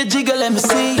 Show me a jigger, let me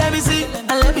see.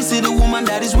 And let me see the woman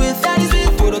that is with. I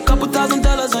put a couple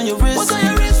 $1,000 on your wrist. What's on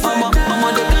your wrist? Mama,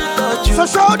 they can't touch you. So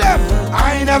show them.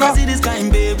 I ain't never see this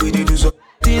kind, babe. We do so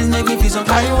things make me feel some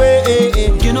kind of way.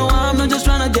 You know I'm not just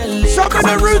trying to get lit. Show me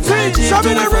the routine.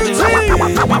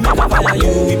 Fire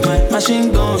you with my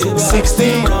machine gun.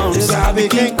 16 is how we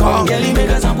can come. Kelly make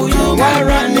us sample you. Why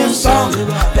run new song?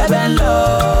 Baby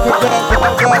love.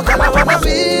 Girl, I wanna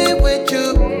be with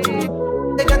you.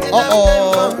 They got enough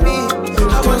time for me.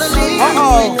 I wanna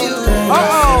live with you. I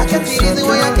can't see the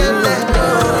way I can let go.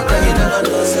 Girl, you never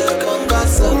know, say you come back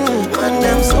so. Man,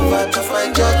 them so far to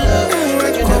find your love.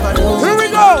 Girl, you never know. Here we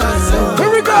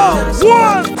go.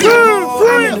 1,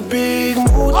 2, 3.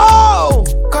 Oh!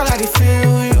 Call I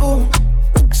feel you.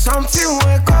 Something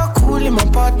wake up cool in my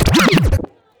body.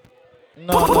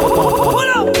 No.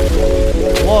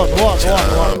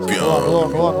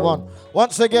 One.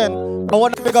 Once again, I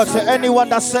want to big up to anyone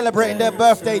that's celebrating their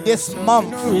birthday this month.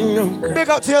 Big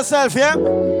up to yourself, yeah?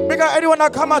 Big up anyone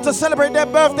that come out to celebrate their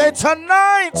birthday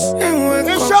tonight.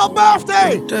 It's your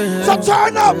birthday. So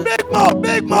turn up,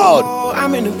 big mode.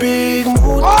 I'm in a big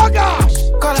mood. Oh gosh.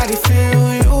 Call I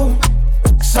feel you.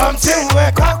 Something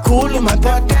wake up cool in my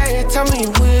body. Tell me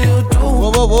what you do.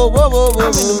 Whoa.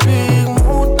 I'm in a big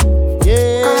mood.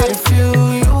 Yeah. Call I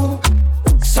feel you.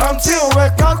 Something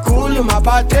wake up cool in my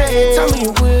body. Tell me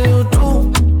what you do.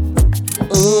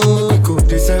 Good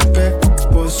December,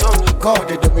 but some call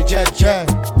it the jet.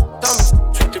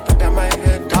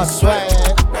 I swear.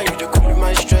 Now you the cool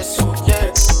my stress, so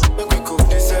yeah. Make we cool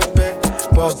this a bit.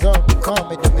 What's up? Call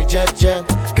me, do me jet. Get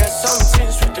some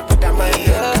things with the put on my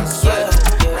head, I swear.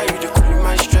 Now you the cool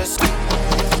my stress.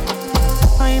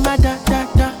 I'm a da.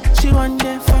 She want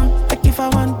the fun. I give her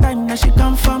one time, now she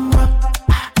come from back.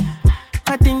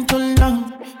 I think too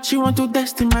long. She want to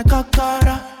test in my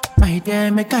cockara. My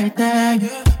dear, make I tell you.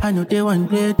 I know they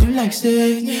want day to like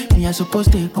say. Me I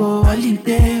supposed to go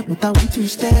holiday, but I want to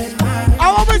stay.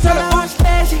 I want me to I was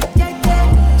lazy.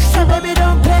 So baby,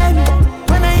 don't play me.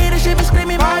 When I hear the shit, be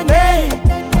screaming my name.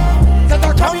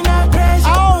 Coming out crazy.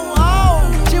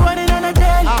 She want it on a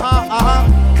day.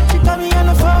 She call me on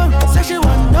the phone. Say she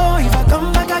want to know if I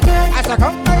come back again. As I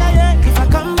come back again. If I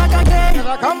come back again. If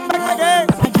I come back again.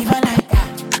 I give her like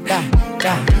that.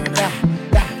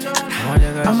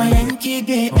 I'm a Yankee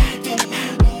gay.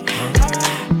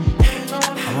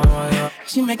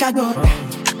 She make her go.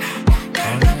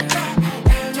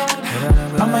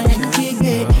 I'm a Yankee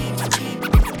gay.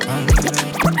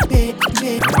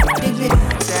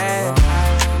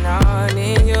 I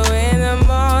need you in the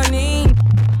morning.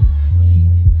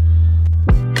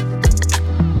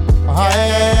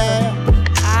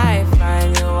 I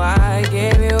find you, I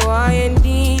give you all you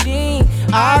need.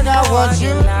 I got what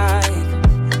you like.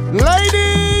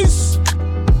 Ladies,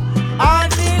 I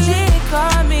feel it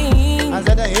coming. I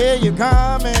said I hear you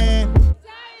coming.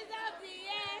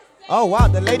 Oh wow,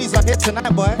 the ladies are here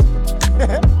tonight, boy.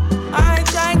 I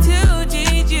try to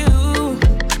teach you,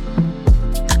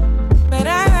 but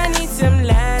I need some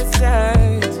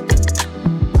lessons.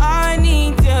 I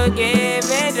need to give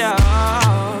it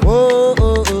all.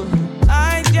 Whoa,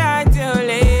 I try to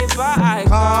live, but I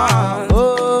can't.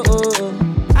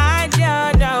 I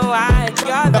don't know why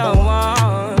you're the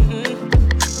one.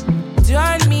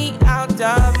 Turn me out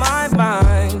of my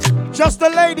mind. Just the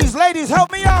ladies,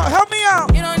 help me out.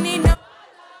 You don't need no.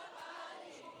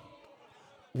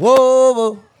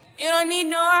 Whoa. You don't need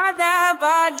no other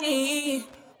body.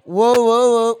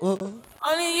 Whoa.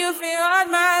 Only you feel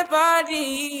on my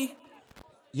body.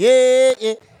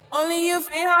 Yeah. Only you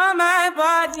feel on my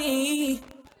body.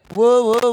 Whoa.